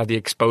lose a lot of the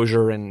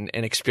exposure and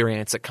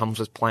experience that comes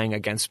with playing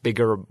against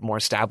bigger, more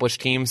established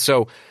teams.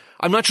 So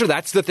I'm not sure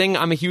that's the thing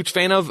I'm a huge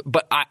fan of,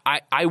 but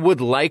I would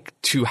like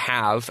to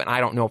have, and I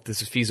don't know if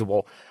this is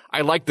feasible,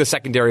 I like the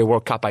secondary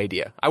World Cup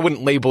idea. I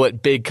wouldn't label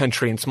it big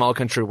country and small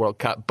country World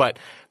Cup, but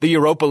the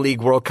Europa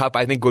League World Cup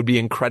I think would be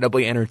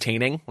incredibly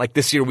entertaining. Like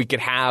this year we could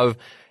have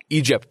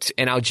Egypt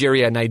and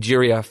Algeria,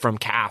 Nigeria from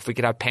CAF. We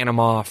could have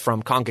Panama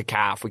from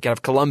CONCACAF. We could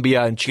have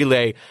Colombia and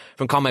Chile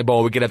from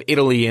CONMEBOL. We could have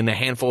Italy and a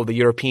handful of the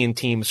European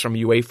teams from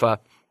UEFA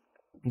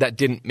that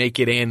didn't make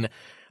it in.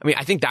 I mean,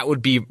 I think that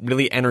would be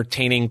really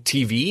entertaining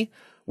TV.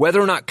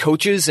 Whether or not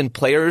coaches and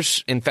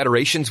players and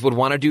federations would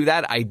want to do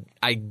that,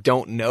 I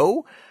don't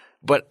know.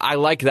 But I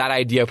like that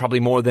idea probably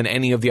more than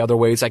any of the other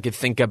ways I could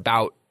think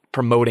about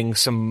promoting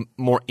some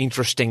more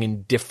interesting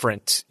and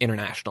different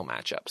international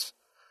matchups.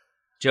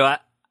 Joe,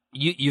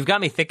 you've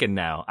got me thinking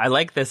now. I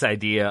like this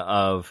idea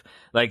of,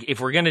 like, if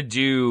we're going to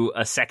do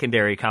a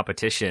secondary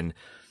competition,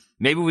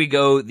 maybe we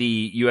go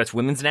the U.S.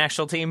 women's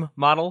national team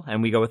model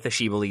and we go with the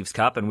She Believes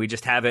Cup, and we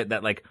just have it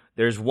that, like,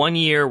 there's 1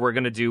 year we're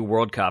going to do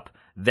World Cup,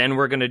 then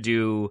we're going to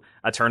do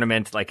a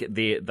tournament like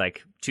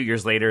 2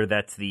 years later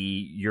that's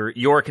the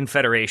your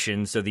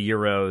confederation, so the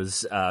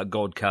Euros,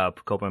 Gold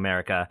Cup, Copa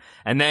America,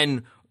 and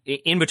then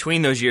in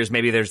between those years,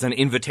 maybe there's an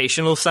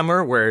invitational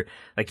summer where,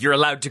 like, you're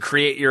allowed to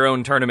create your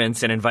own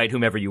tournaments and invite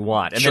whomever you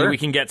want. And then we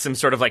can get some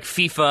sort of, like,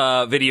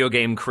 FIFA video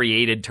game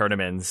created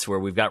tournaments where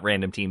we've got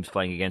random teams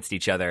playing against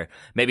each other.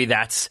 Maybe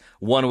that's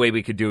one way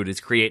we could do it, is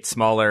create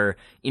smaller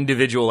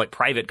individual, like,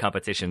 private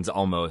competitions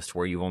almost,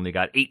 where you've only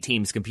got 8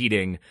 teams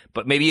competing,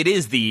 but maybe it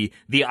is the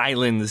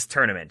Islands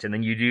tournament. And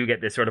then you do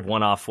get this sort of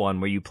one-off one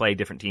where you play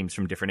different teams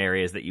from different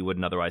areas that you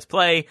wouldn't otherwise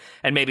play.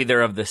 And maybe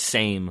they're of the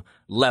same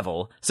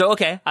level. So,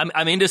 okay,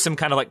 I'm into some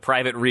kind of like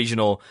private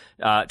regional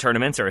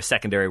tournaments or a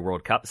secondary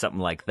World Cup, something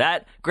like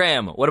that.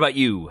 Graham, what about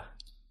you?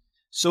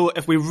 So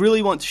if we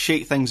really want to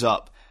shake things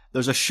up,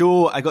 there's a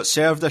show, I got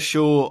served a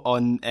show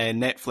on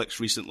Netflix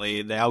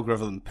recently. The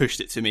algorithm pushed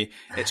it to me.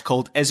 It's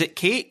called Is It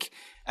Cake?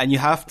 And you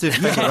have to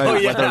figure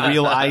out whether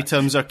real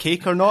items are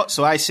cake or not.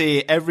 So I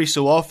say every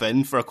so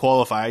often for a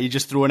qualifier, you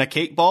just throw in a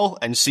cake ball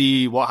and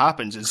see what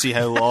happens and see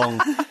how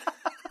long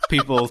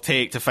people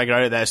take to figure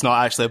out that it's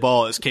not actually a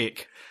ball, it's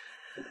cake.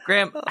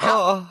 Graham,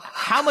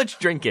 how much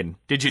drinking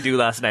did you do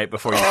last night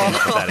before you came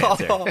up with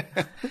that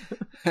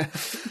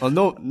answer? Well,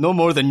 no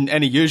more than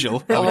any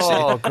usual, I would say.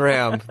 Oh,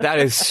 Graham, that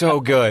is so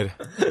good.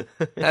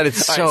 That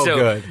is so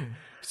good.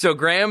 So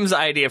Graham's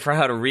idea for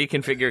how to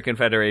reconfigure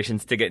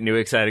confederations to get new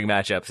exciting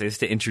matchups is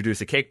to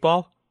introduce a cake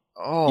ball?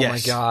 Oh,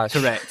 Yes, my gosh.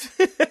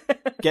 correct.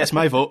 Gets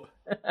my vote.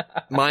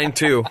 Mine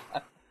too.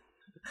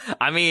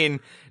 I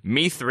mean,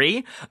 me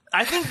 3?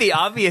 I think the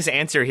obvious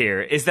answer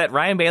here is that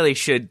Ryan Bailey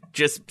should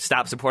just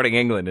stop supporting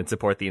England and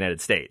support the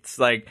United States.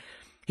 Like,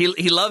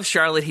 he loves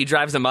Charlotte. He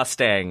drives a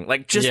Mustang.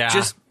 Like,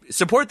 just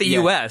support the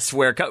U.S.,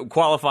 where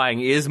qualifying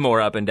is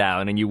more up and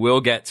down, and you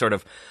will get sort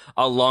of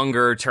a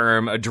longer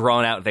term, a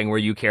drawn out thing where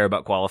you care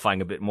about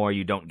qualifying a bit more.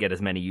 You don't get as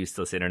many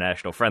useless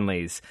international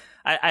friendlies.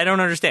 I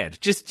don't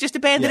understand. Just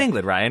abandon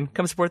England, Ryan.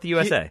 Come support the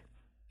USA.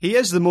 He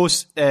is the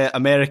most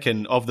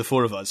American of the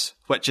 4 of us,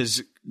 which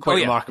is quite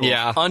remarkable.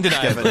 Yeah,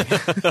 undeniably.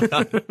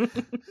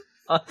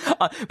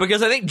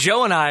 Because I think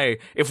Joe and I,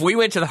 if we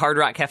went to the Hard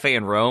Rock Cafe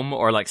in Rome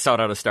or like sought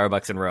out a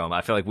Starbucks in Rome,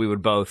 I feel like we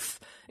would both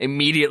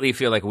immediately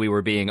feel like we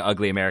were being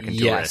ugly American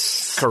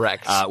tourists. Yes,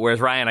 correct.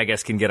 Whereas Ryan, I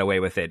guess, can get away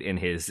with it in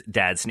his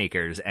dad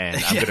sneakers and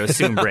I'm going to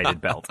assume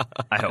braided belt.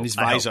 I hope. And his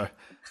visor.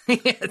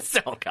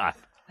 Oh, God.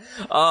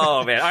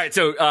 Oh, man. All right.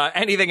 So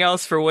anything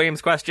else for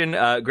William's question?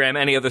 Graham,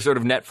 any other sort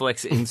of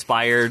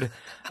Netflix-inspired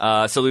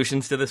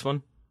solutions to this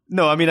one?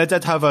 No, I mean, I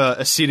did have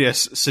a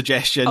serious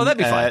suggestion. Oh, that'd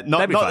be fine. Not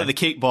That'd be fine. that the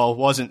cake ball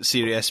wasn't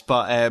serious,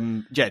 but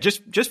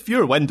just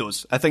fewer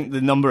windows. I think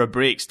the number of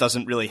breaks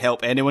doesn't really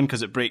help anyone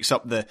because it breaks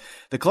up the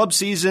club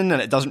season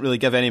and it doesn't really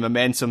give any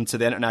momentum to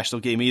the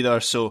international game either.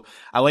 So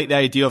I like the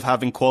idea of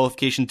having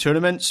qualification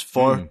tournaments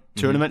for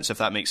tournaments, if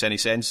that makes any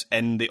sense,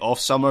 in the off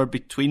summer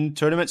between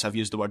tournaments. I've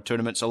used the word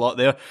tournaments a lot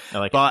there.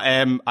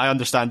 I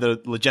understand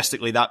that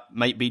logistically that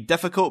might be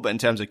difficult, but in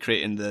terms of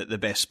creating the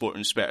best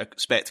sporting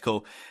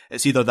spectacle,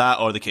 it's either that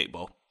or the cake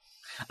ball.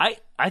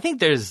 I think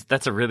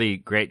that's a really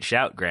great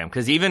shout, Graham,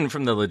 because even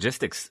from the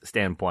logistics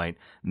standpoint,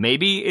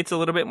 maybe it's a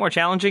little bit more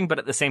challenging, but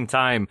at the same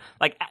time,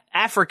 like,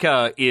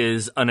 Africa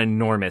is an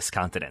enormous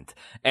continent.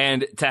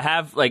 And to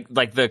have, like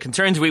the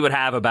concerns we would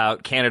have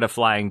about Canada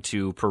flying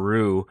to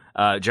Peru,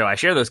 Joe, I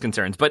share those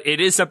concerns, but it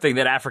is something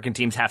that African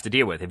teams have to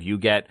deal with. If you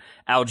get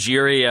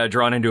Algeria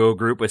drawn into a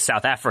group with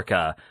South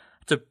Africa,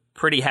 it's a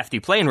pretty hefty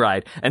plane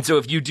ride. And so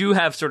if you do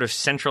have sort of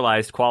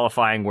centralized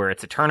qualifying where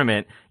it's a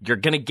tournament, you're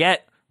going to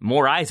get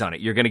more eyes on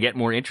it. You're going to get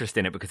more interest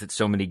in it because it's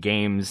so many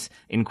games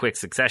in quick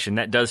succession.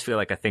 That does feel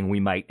like a thing we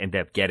might end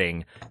up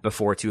getting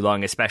before too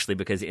long, especially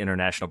because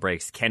international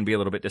breaks can be a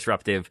little bit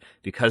disruptive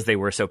because they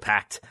were so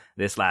packed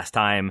this last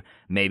time.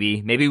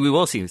 Maybe we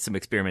will see some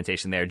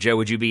experimentation there. Joe,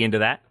 would you be into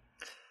that?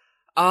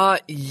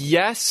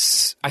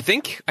 Yes. I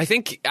think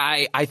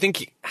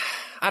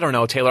I don't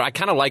know, Taylor. I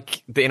kind of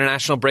like the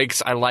international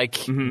breaks. I like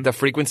the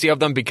frequency of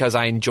them because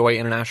I enjoy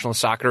international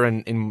soccer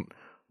in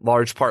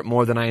large part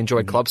more than I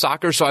enjoy club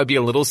soccer. So I'd be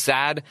a little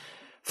sad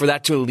for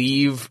that to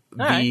leave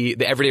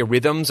the everyday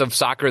rhythms of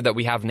soccer that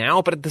we have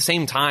now. But at the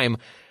same time,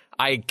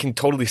 I can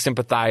totally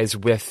sympathize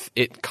with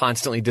it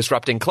constantly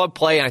disrupting club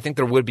play, and I think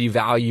there would be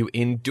value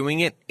in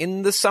doing it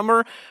in the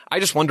summer. I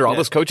just wonder, all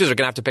those coaches are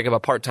going to have to pick up a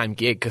part-time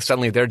gig because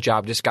suddenly their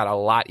job just got a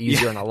lot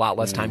easier and a lot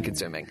less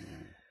time-consuming.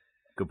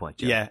 Good point,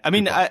 Joe. Yeah, I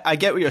mean, I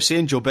get what you're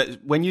saying, Joe, but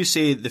when you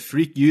say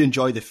you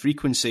enjoy the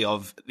frequency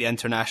of the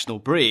international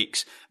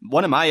breaks,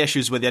 one of my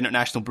issues with the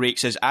international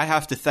breaks is I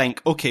have to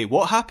think, okay,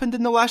 what happened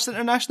in the last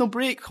international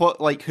break? So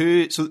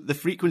the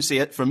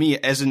frequency for me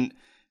isn't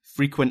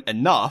frequent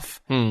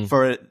enough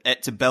for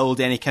it to build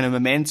any kind of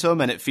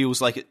momentum, and it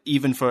feels like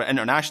even for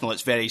international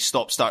it's very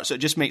stop-start, so it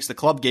just makes the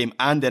club game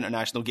and the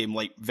international game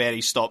like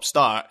very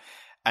stop-start.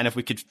 And if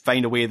we could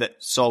find a way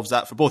that solves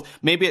that for both,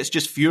 maybe it's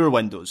just fewer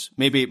windows,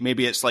 maybe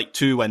it's like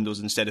 2 windows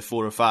instead of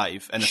 4 or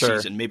 5 in a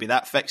season, maybe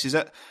that fixes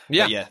it.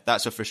 But yeah,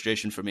 that's a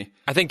frustration for me.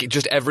 I think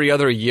just every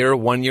other year,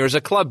 1 year is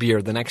a club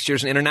year, the next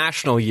year's an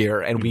international year,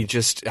 and we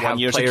just have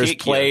players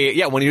play.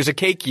 Yeah, 1 year's a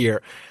cake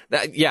year.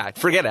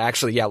 Forget it.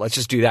 Actually, let's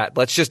just do that.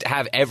 Let's just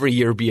have every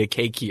year be a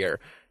cake year,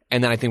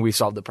 and then I think we've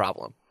solved the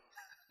problem.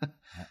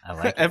 I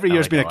like every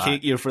year's been a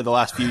cake year for the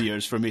last few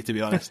years for me, to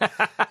be honest.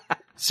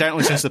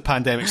 Certainly since the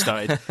pandemic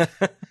started.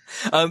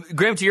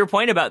 Graham, to your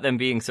point about them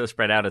being so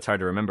spread out, it's hard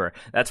to remember.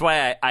 That's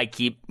why I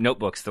keep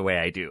notebooks the way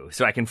I do,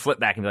 so I can flip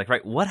back and be like,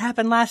 right, what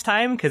happened last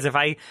time? Because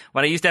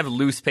when I used to have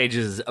loose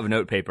pages of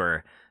note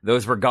paper,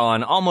 those were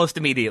gone almost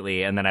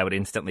immediately, and then I would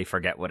instantly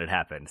forget what had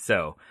happened.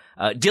 So,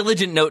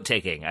 diligent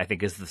note-taking, I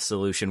think, is the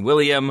solution.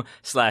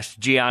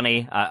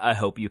 William/Gianni, I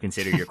hope you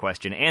consider your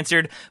question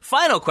answered.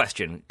 Final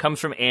question comes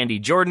from Andy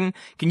Jordan.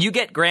 Can you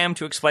get Graham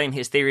to explain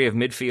his theory of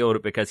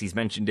midfield? Because he's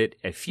mentioned it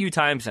a few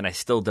times, and I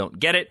still don't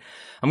get it.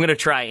 I'm going to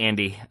try,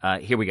 Andy.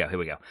 Here we go.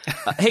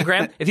 Hey,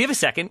 Graham, if you have a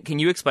second, can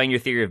you explain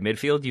your theory of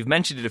midfield? You've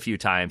mentioned it a few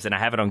times, and I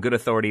have it on good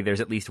authority. There's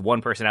at least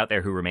one person out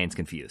there who remains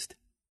confused.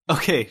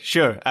 Okay,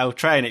 sure. I'll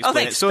try and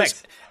explain it. So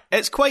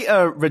it's quite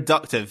a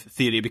reductive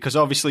theory because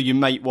obviously you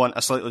might want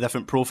a slightly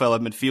different profile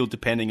of midfield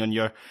depending on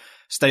your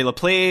style of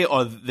play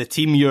or the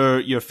team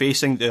you're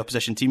facing, the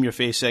opposition team you're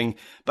facing.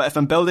 But if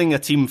I'm building a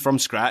team from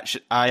scratch,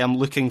 I am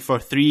looking for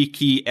 3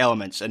 key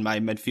elements in my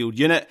midfield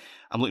unit.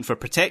 I'm looking for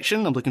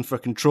protection, I'm looking for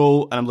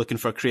control, and I'm looking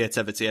for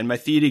creativity. And my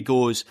theory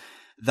goes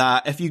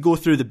that if you go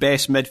through the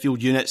best midfield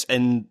units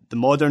in the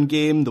modern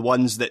game, the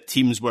ones that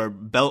teams were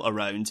built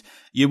around,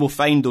 you will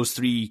find those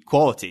 3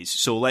 qualities.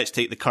 So let's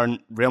take the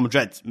current Real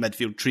Madrid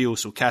midfield trio.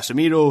 So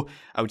Casemiro,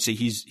 I would say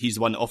he's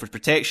the one that offers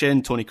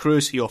protection. Toni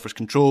Kroos, he offers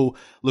control.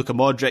 Luka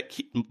Modric,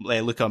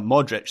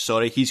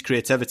 he's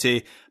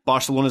creativity.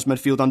 Barcelona's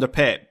midfield under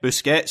Pep.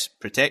 Busquets,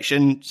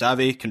 protection.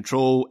 Xavi,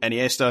 control.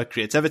 Iniesta,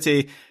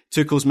 creativity.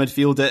 Tuchel's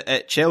midfield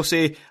at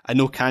Chelsea. I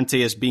know Kante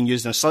is being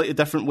used in a slightly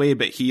different way,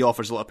 but he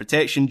offers a lot of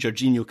protection.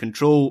 Jorginho,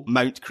 control.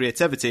 Mount,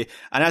 creativity.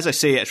 And as I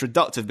say, it's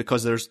reductive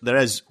because there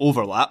is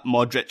overlap.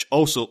 Modric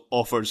also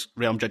offers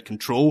Real Madrid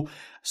control.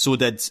 So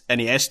did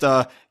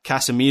Iniesta.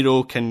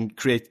 Casemiro can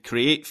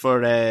create for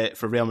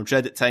Real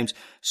Madrid at times.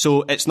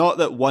 So it's not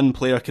that one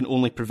player can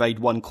only provide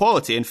one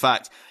quality. In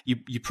fact,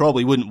 you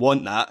probably wouldn't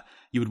want that.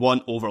 You would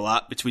want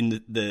overlap between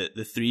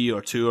the 3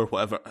 or 2 or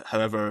whatever,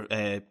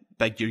 however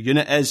big your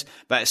unit is.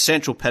 But as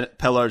central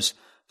pillars,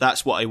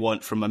 that's what I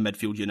want from a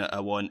midfield unit. I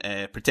want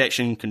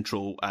protection,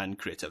 control, and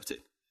creativity.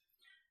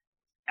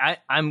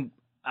 I'm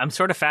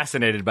sort of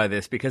fascinated by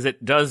this because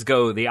it does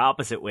go the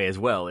opposite way as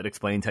well. It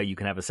explains how you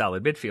can have a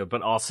solid midfield,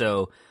 but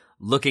also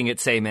looking at,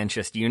 say,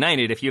 Manchester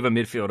United, if you have a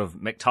midfield of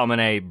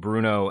McTominay,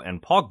 Bruno,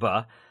 and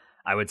Pogba,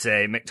 I would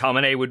say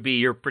McTominay would be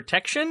your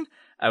protection.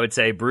 I would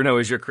say Bruno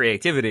is your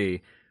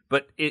creativity.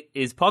 But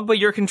is Pogba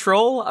your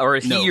control, or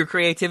is he your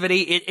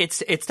creativity?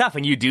 It's tough,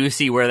 and you do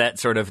see where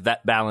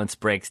that balance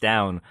breaks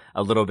down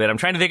a little bit. I'm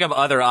trying to think of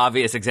other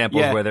obvious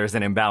examples where there's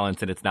an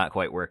imbalance and it's not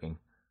quite working.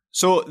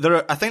 So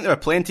I think there are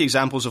plenty of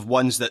examples of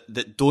ones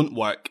that don't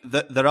work.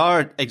 There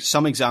are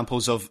some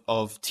examples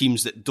of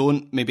teams that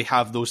don't maybe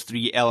have those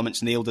 3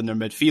 elements nailed in their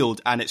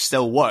midfield and it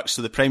still works.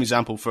 So the prime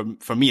example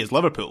for me is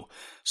Liverpool.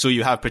 So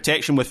you have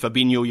protection with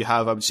Fabinho, you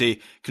have, I would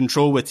say,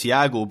 control with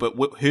Thiago, but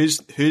who's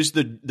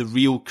the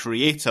real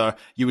creator?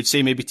 You would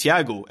say maybe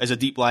Thiago is a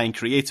deep lying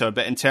creator,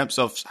 but in terms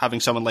of having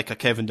someone like a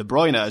Kevin De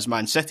Bruyne as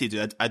Man City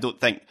do, I don't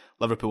think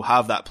Liverpool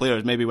have that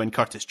player. Maybe when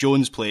Curtis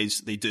Jones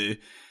plays, they do.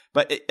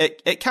 But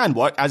it can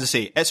work. As I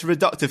say, it's a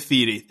reductive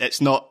theory.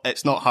 It's not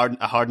a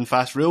hard and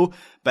fast rule,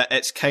 but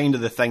it's kind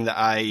of the thing that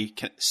I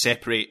can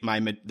separate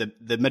the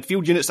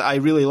midfield units that I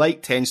really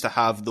like tends to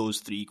have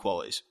those 3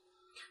 qualities.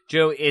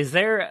 Joe, is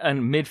there a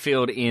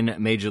midfield in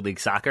Major League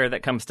Soccer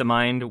that comes to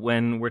mind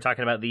when we're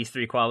talking about these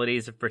 3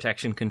 qualities of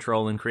protection,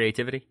 control, and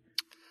creativity?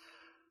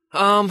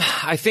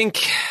 I think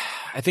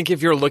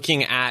if you're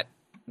looking at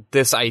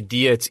this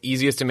idea, it's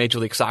easiest in Major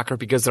League Soccer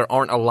because there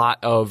aren't a lot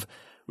of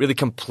really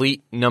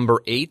complete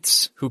number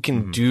 8s who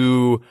can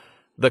do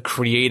the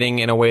creating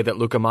in a way that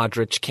Luka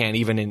Modric can,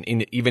 even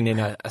in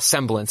a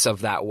semblance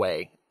of that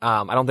way.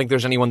 I don't think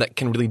there's anyone that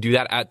can really do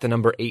that at the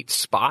number 8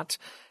 spot.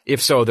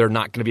 If so, they're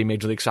not going to be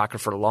Major League Soccer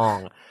for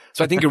long.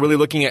 So I think you're really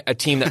looking at a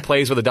team that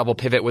plays with a double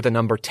pivot with a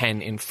number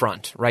 10 in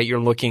front, right? You're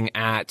looking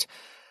at,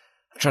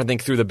 I'm trying to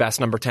think through the best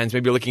number 10s.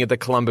 Maybe you're looking at the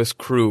Columbus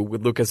Crew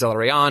with Lucas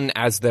Zelarayan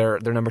as their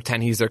number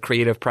 10. He's their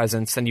creative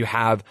presence. Then you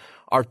have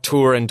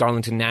Artur and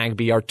Darlington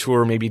Nagbe.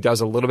 Artur maybe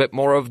does a little bit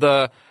more of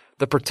the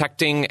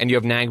protecting, and you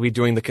have Nagbe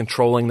doing the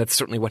controlling. That's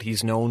certainly what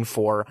he's known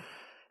for.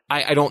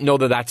 I don't know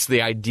that that's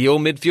the ideal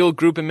midfield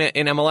group in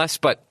MLS,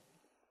 but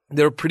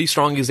they're a pretty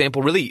strong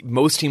example. Really,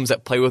 most teams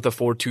that play with a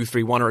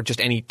 4-2-3-1 or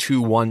just any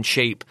 2-1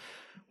 shape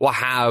will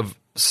have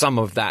some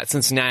of that.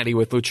 Cincinnati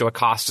with Lucho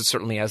Acosta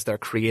certainly as their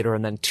creator,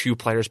 and then 2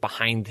 players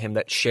behind him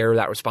that share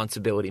that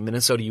responsibility.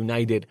 Minnesota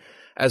United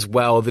as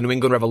well. The New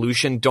England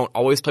Revolution don't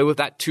always play with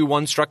that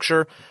 2-1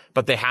 structure,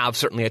 but they have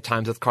certainly at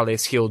times with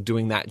Carles Gil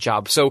doing that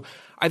job. So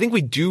I think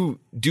we do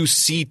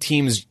see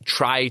teams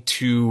try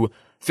to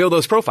fill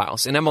those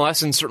profiles in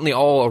MLS and certainly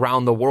all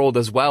around the world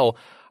as well.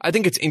 I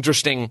think it's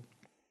interesting,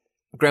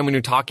 Graham, when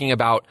you're talking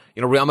about,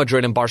 Real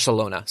Madrid and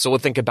Barcelona. So we'll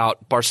think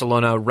about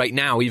Barcelona right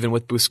now, even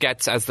with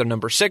Busquets as their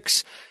number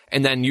 6,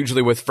 and then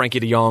usually with Frankie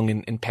de Jong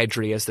and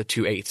Pedri as the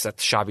 2 8s.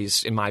 That's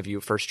Xavi's, in my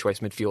view, first choice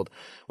midfield.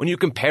 When you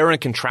compare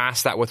and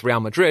contrast that with Real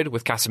Madrid,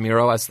 with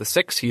Casemiro as the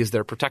 6, he is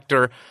their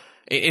protector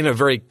in a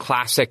very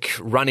classic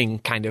running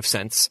kind of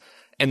sense.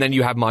 And then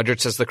you have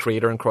Modric as the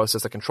creator and Kroos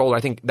as the controller.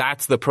 I think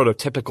that's the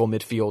prototypical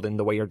midfield in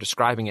the way you're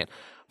describing it.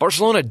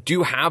 Barcelona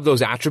do have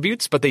those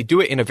attributes, but they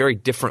do it in a very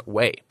different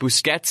way.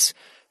 Busquets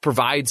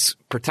provides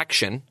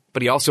protection,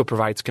 but he also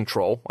provides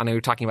control. I know you're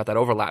talking about that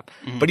overlap,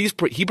 but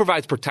he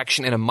provides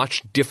protection in a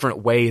much different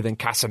way than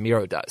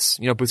Casemiro does.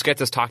 Busquets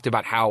has talked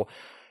about how,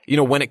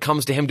 when it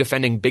comes to him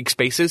defending big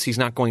spaces, he's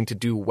not going to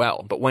do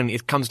well. But when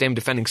it comes to him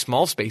defending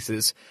small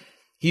spaces,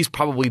 he's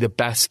probably the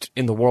best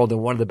in the world and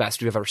one of the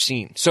best we've ever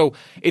seen. So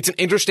it's an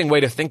interesting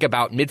way to think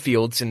about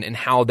midfields and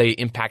how they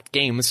impact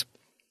games.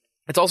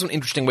 It's also an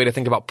interesting way to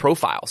think about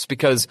profiles,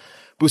 because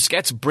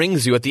Busquets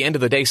brings you, at the end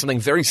of the day, something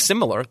very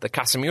similar that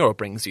Casemiro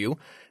brings you,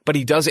 but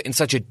he does it in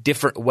such a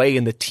different way,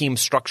 and the team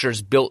structure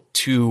is built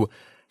to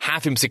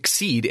have him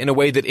succeed in a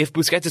way that if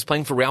Busquets is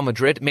playing for Real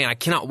Madrid, man, I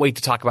cannot wait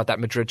to talk about that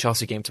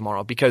Madrid-Chelsea game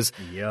tomorrow, because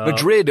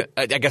Madrid,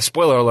 I guess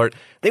spoiler alert,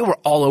 they were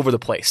all over the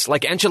place.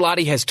 Like,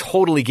 Ancelotti has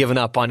totally given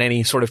up on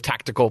any sort of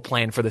tactical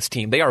plan for this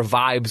team. They are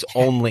vibes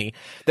only.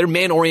 They're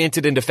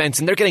man-oriented in defense,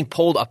 and they're getting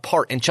pulled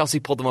apart, and Chelsea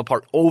pulled them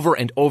apart over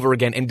and over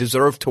again and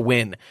deserved to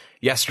win.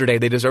 Yesterday,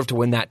 they deserved to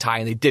win that tie,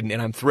 and they didn't,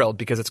 and I'm thrilled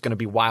because it's going to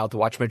be wild to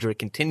watch Madrid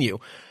continue.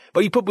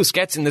 But you put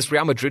Busquets in this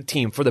Real Madrid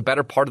team for the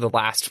better part of the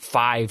last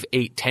 5,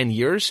 8, 10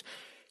 years,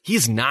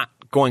 he's not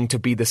going to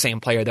be the same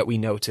player that we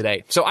know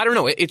today. So I don't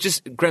know. It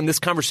just, Graham, this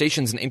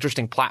conversation is an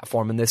interesting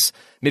platform, and this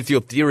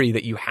midfield theory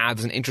that you have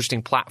is an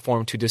interesting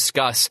platform to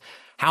discuss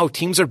how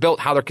teams are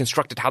built, how they're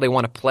constructed, how they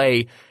want to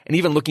play, and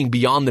even looking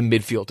beyond the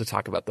midfield to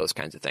talk about those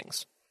kinds of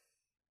things.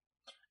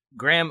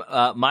 Graham,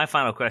 my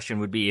final question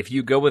would be, if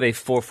you go with a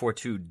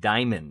 4-4-2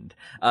 diamond,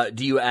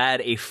 do you add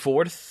a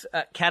 4th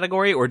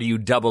category, or do you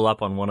double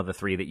up on one of the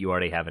 3 that you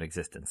already have in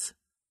existence?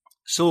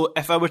 So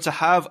if I were to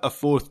have a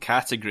 4th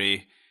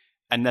category,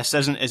 and this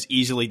isn't as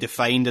easily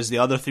defined as the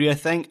other 3, I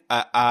think,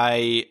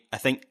 I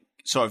think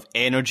sort of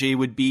energy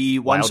would be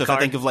one. Wild so card? if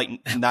I think of like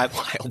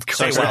wild card.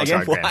 Sorry, wild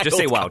card, Graham. Just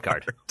say wild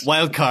card.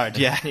 Wild card,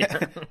 yeah.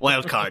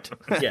 Wild card.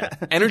 Yeah.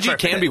 Energy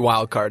can be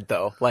wild card,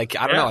 though. Like,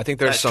 I don't know. I think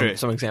there's That's true.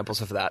 some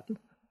examples of that.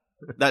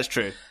 That's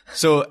true.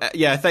 So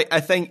yeah, I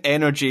think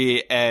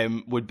energy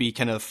would be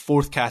kind of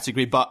 4th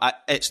category, but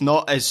it's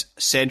not as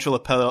central a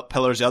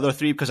pillar as the other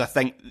 3, because I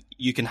think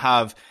you can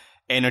have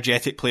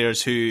energetic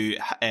players who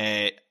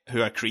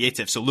are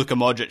creative. So Luka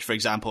Modric, for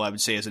example, I would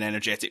say is an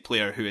energetic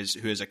player who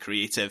is a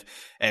creative.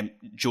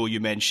 Joe, you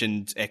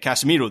mentioned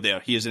Casemiro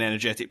there. He is an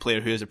energetic player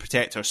who is a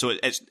protector. So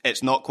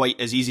it's not quite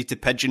as easy to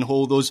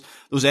pigeonhole those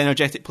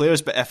energetic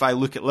players. But if I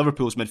look at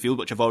Liverpool's midfield,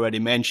 which I've already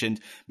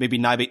mentioned, maybe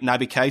Naby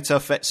Keita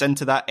fits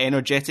into that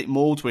energetic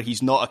mold, where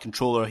he's not a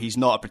controller, he's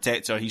not a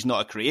protector, he's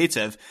not a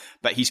creative,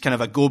 but he's kind of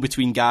a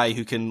go-between guy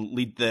who can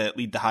lead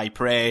the high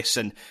press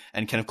and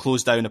kind of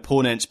close down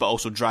opponents, but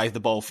also drive the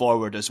ball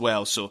forward as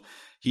well. So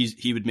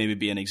he would maybe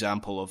be an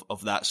example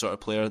of that sort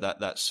of player.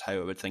 That's how I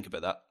would think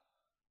about that.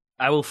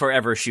 I will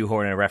forever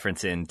shoehorn a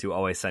reference in to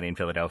Always Sunny in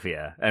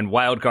Philadelphia. And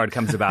Wildcard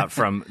comes about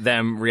from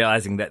them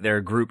realizing that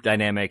their group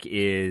dynamic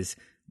is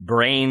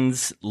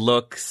brains,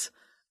 looks,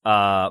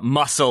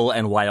 muscle,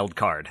 and wild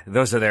card.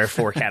 Those are their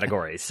 4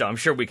 categories. So I'm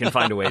sure we can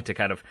find a way to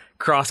kind of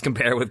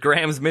cross-compare with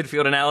Graham's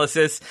midfield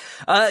analysis.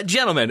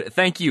 Gentlemen,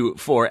 thank you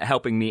for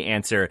helping me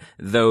answer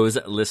those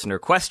listener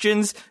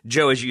questions.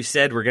 Joe, as you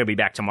said, we're going to be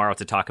back tomorrow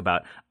to talk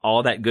about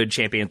all that good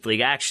Champions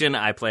League action.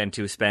 I plan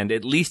to spend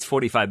at least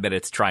 45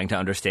 minutes trying to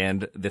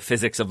understand the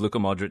physics of Luka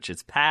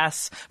Modric's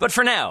pass. But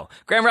for now,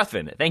 Graham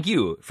Ruthven, thank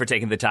you for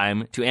taking the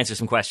time to answer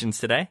some questions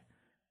today.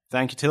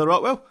 Thank you, Taylor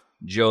Rockwell.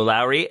 Joe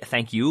Lowry,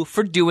 thank you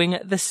for doing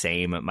the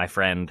same, my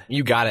friend.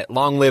 You got it.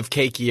 Long live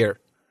Cake Year.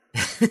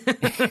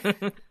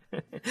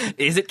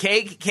 Is it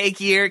cake? Cake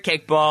year,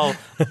 cake ball,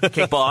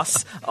 cake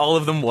boss, all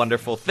of them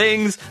wonderful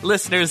things.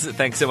 Listeners,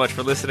 thanks so much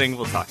for listening.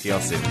 We'll talk to y'all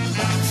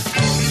soon.